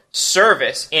quote-unquote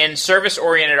service in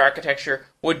service-oriented architecture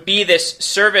would be this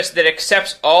service that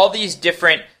accepts all these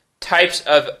different types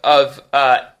of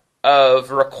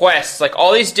requests, like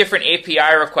all these different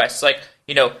API requests, like,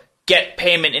 get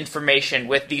payment information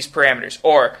with these parameters,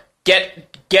 or give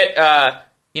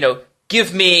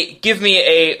me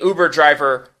a Uber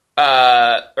driver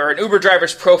or an Uber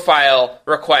driver's profile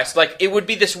request. Like it would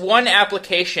be this one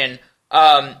application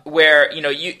where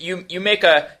you make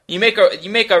a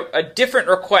different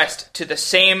request to the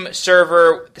same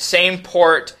server, the same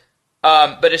port,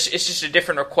 but it's just a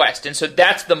different request, and so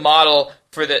that's the model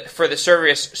for the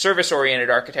service oriented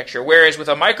architecture. Whereas with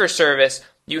a microservice,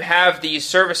 you have these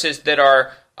services that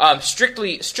are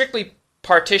strictly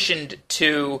partitioned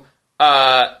to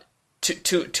a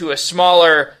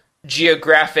smaller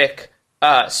geographic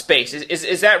space.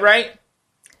 Is that right?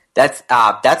 That's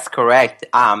correct.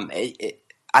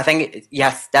 I think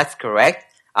yes, that's correct.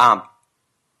 The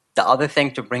other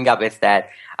thing to bring up is that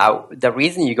the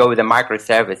reason you go with a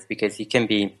microservice because you can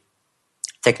be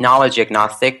technology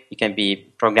agnostic, you can be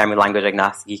programming language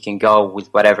agnostic, you can go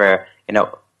with whatever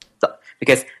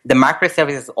because the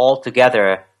microservices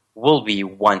altogether will be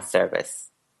one service.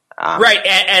 Right,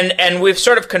 and we've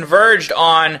sort of converged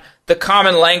on the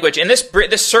common language, and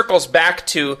this circles back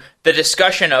to the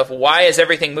discussion of why is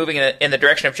everything moving in the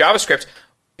direction of JavaScript.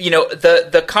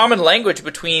 The common language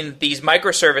between these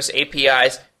microservice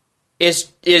APIs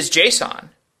is JSON.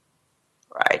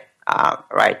 Right.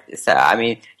 Right. So I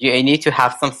mean, you need to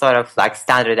have some sort of like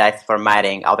standardized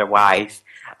formatting, otherwise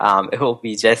it will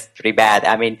be just pretty bad.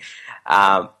 I mean.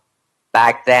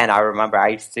 Back then, I remember I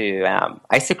used to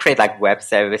create like web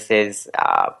services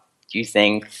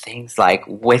using things like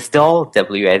WSDL,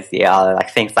 WSDL, like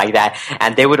things like that,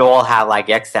 and they would all have like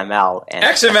XML. And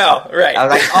XML, right? I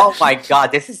was like, oh my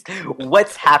god, this is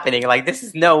what's happening. Like, this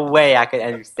is no way I could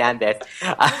understand this.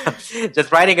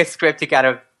 Just writing a script to kind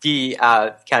of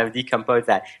decompose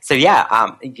that. So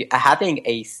yeah, having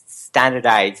a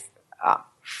standardized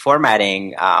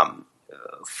formatting.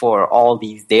 For all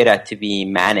these data to be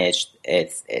managed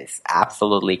is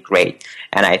absolutely great,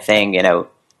 and I think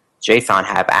JSON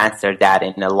have answered that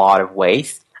in a lot of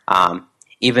ways.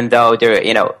 Even though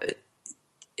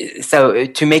so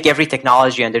to make every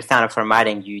technology understand a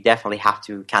formatting, you definitely have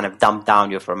to kind of dumb down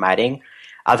your formatting.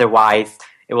 Otherwise,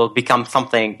 it will become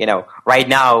something. Right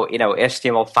now,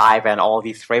 HTML5 and all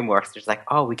these frameworks. There's like,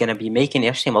 oh, we're gonna be making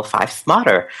HTML5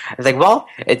 smarter. It's like, well,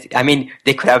 they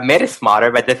could have made it smarter,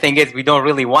 but the thing is, we don't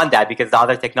really want that because the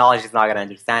other technology is not gonna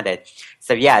understand it.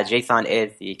 So yeah, JSON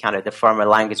is the kind of the formal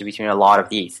language between a lot of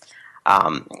these.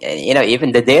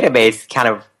 Even the database kind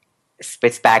of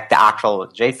spits back the actual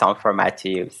JSON format to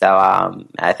you. So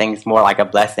I think it's more like a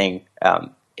blessing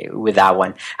with that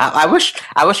one. I wish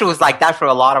it was like that for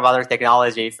a lot of other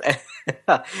technologies,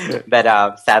 but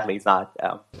sadly it's not.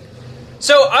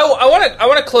 So I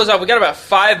want to close off. We got about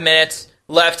 5 minutes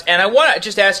left, and I want to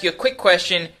just ask you a quick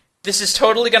question. This is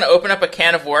totally going to open up a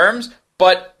can of worms,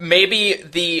 but maybe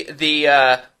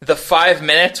the 5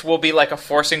 minutes will be like a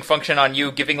forcing function on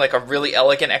you giving like a really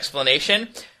elegant explanation.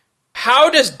 How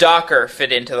does Docker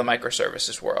fit into the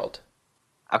microservices world?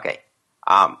 Okay.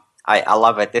 I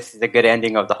love it. This is a good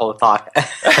ending of the whole talk.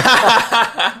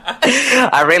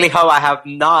 I really hope I have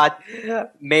not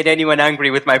made anyone angry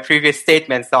with my previous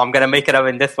statement, so I'm going to make it up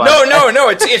in this one. No.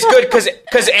 It's good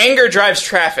because anger drives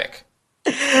traffic.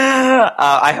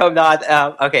 I hope not.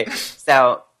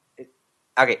 So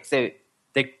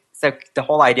the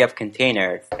whole idea of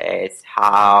containers is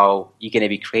how you're going to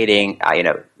be creating,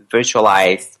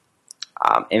 virtualized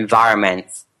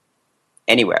environments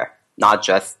anywhere, not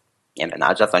just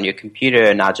on your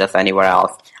computer, not just anywhere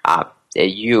else.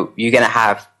 You're going to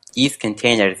have these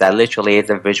containers that literally is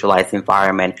a virtualized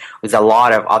environment with a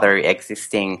lot of other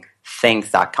existing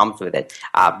things that comes with it.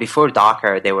 Before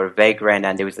Docker, they were Vagrant,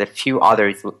 and there was a few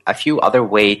other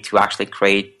ways to actually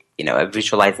create, a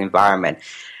virtualized environment.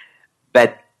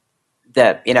 But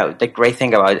the great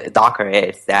thing about Docker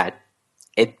is that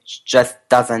it's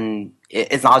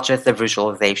not just a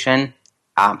visualization.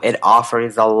 It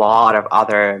offers a lot of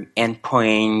other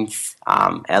endpoints,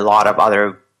 a lot of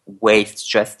other ways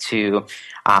just to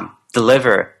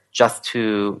deliver, just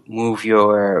to move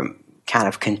your kind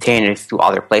of containers to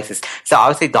other places. So I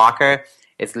would say Docker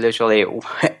is literally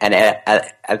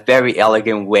a very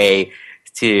elegant way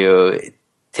to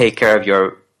take care of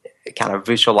your kind of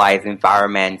visualized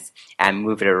environments and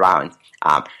move it around.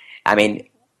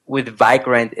 With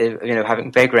Vagrant,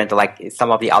 having Vagrant, like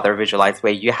some of the other visualized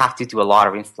way, you have to do a lot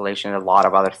of installation, a lot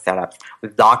of other setups.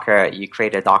 With Docker, you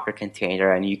create a Docker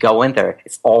container and you go in there.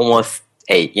 It's almost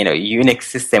a Unix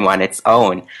system on its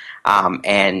own,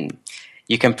 and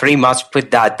you can pretty much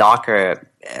put that Docker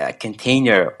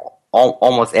container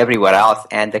almost everywhere else.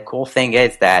 And the cool thing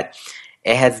is that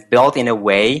it has built in a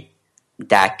way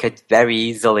that could very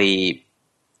easily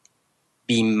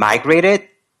be migrated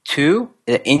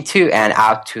into and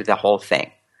out to the whole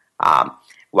thing.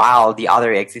 While the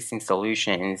other existing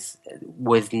solutions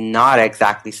was not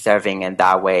exactly serving in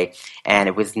that way, and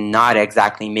it was not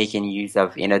exactly making use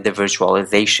of the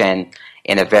virtualization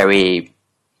in a very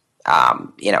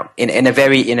in a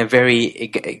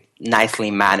very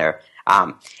nicely manner.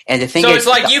 And the thing is, it's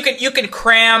like you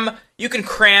can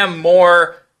cram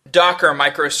more Docker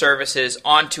microservices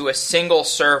onto a single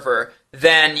server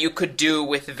than you could do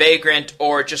with Vagrant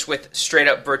or just with straight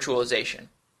up virtualization.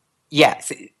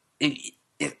 Yes.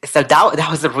 So that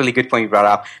was a really good point you brought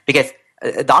up, because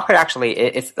Docker actually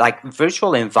it's like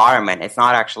virtual environment. It's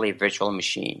not actually a virtual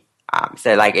machine.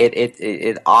 So like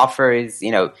it offers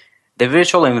the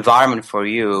virtual environment for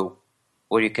you,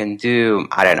 where you can do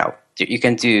you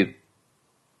can do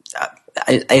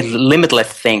a limitless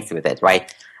things with it,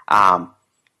 right?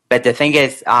 But the thing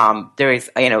is, there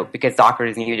is, because Docker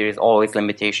is new, there's always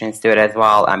limitations to it as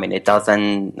well. It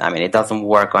doesn't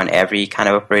work on every kind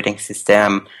of operating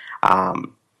system.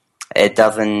 It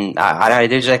doesn't. I don't know.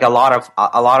 There's like a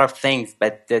lot of things,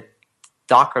 but the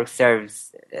Docker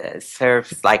serves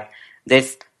like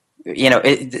this.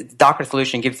 The Docker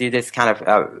solution gives you this kind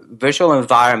of virtual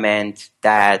environment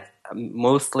that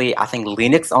mostly, I think,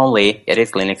 Linux only. It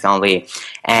is Linux only,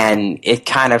 and it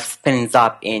kind of spins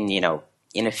up in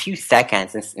a few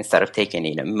seconds instead of taking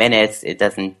minutes. It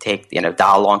doesn't take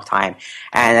that long time,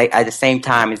 and at the same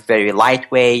time, it's very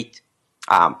lightweight.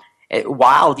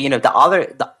 While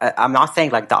I'm not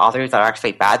saying like the others are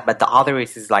actually bad, but the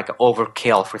others is like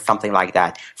overkill for something like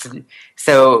that.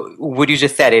 So what you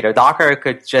just said, Docker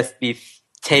could just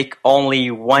take only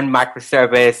one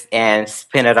microservice and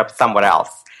spin it up somewhere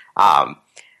else,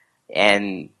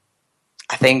 and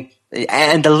I think.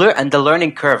 And the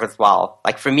learning curve as well.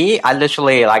 Like for me, I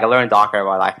literally I learned Docker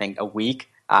about I think a week.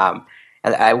 1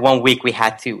 week we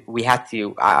had to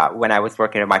when I was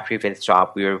working at my previous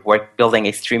job, we were building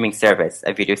a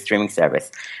video streaming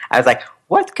service. I was like,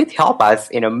 what could help us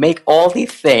make all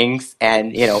these things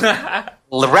and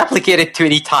replicate it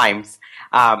 20 times.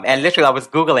 And literally, I was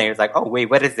Googling. It was like, oh, wait,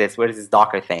 what is this? What is this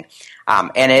Docker thing?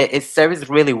 And it serves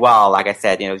really well, like I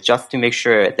said, just to make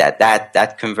sure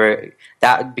that convert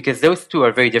that, because those two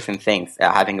are very different things,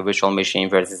 having a virtual machine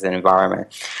versus an environment.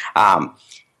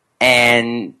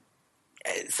 And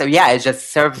so, yeah, it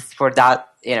just serves for that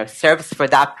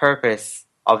purpose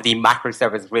of the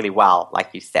microservice really well, like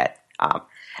you said.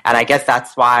 And I guess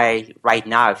that's why right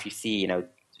now, if you see,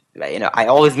 I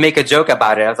always make a joke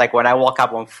about it. I was like, when I walk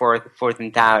up on Fourth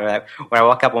in Town, when I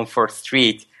walk up on 4th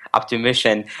Street up to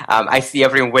Mission, I see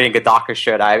everyone wearing a Docker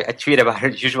shirt. I tweet about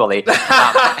it usually, but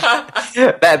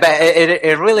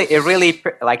it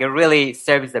really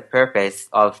serves the purpose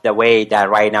of the way that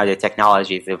right now the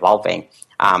technology is evolving,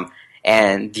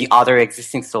 and the other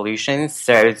existing solutions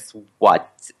serves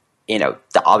what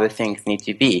the other things need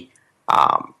to be.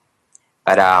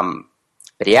 But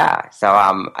yeah, so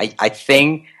I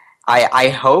think I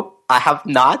hope I have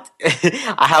not.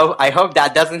 I hope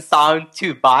that doesn't sound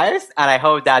too biased, and I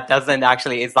hope that doesn't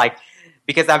actually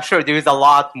because I'm sure there's a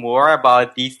lot more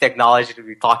about these technologies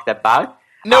we talked about.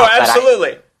 No,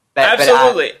 absolutely,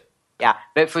 absolutely.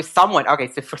 But for someone,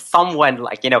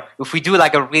 if we do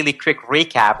like a really quick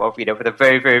recap of for the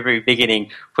very very very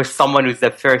beginning, for someone who's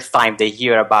the first time they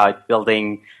hear about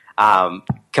building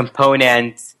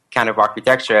components kind of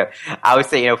architecture, I would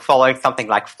say following something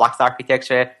like Flux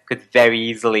architecture could very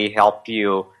easily help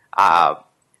you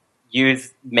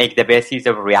make the best use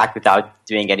of React without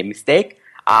doing any mistake.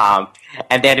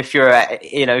 And then if you're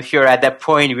at that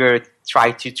point where you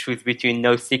try to choose between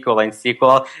NoSQL and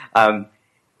SQL,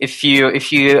 if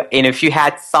you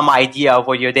had some idea of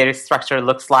what your data structure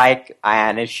looks like,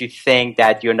 and if you think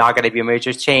that you're not going to be a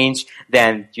major change,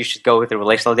 then you should go with a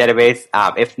relational database.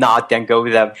 If not, then go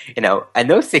with a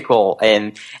NoSQL.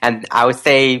 And I would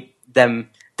say the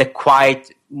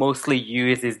quite mostly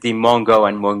used is the Mongo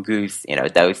and Mongoose.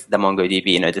 The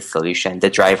MongoDB, the solution, the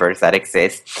drivers that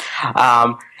exist.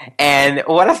 And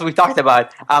what else we talked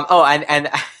about? And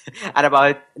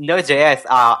about Node.js,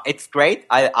 it's great.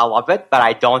 I love it, but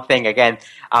I don't think, again,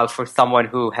 for someone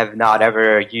who have not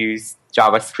ever used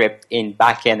JavaScript in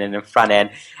backend and in front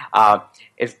end,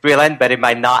 it's brilliant, but it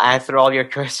might not answer all your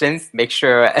questions. Make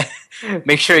sure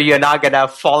you're not gonna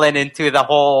fall into the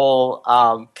whole.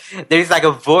 There's like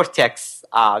a vortex.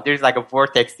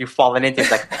 You've fallen into.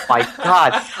 It's like, oh my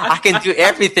God, I can do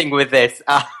everything with this.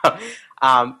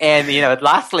 And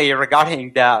lastly,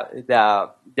 regarding the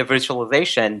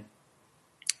virtualization,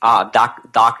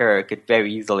 Docker could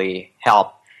very easily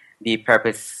help the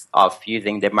purpose of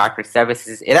using the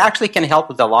microservices. It actually can help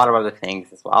with a lot of other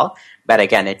things as well. But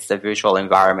again, it's a virtual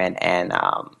environment, and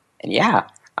I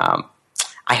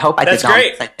hope I did not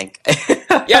miss something.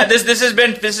 Yeah, this has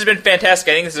been fantastic.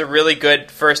 I think this is a really good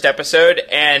first episode,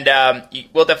 and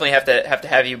we'll definitely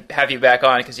have you back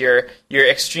on because you're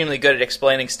extremely good at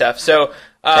explaining stuff. So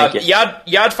Yad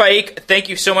Faeq, thank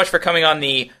you so much for coming on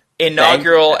the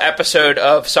inaugural episode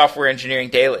of Software Engineering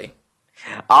Daily.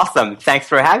 Awesome. Thanks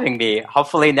for having me.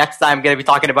 Hopefully next time I'm going to be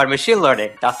talking about machine learning.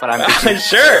 That's what I'm doing.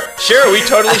 Sure. We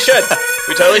totally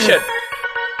should.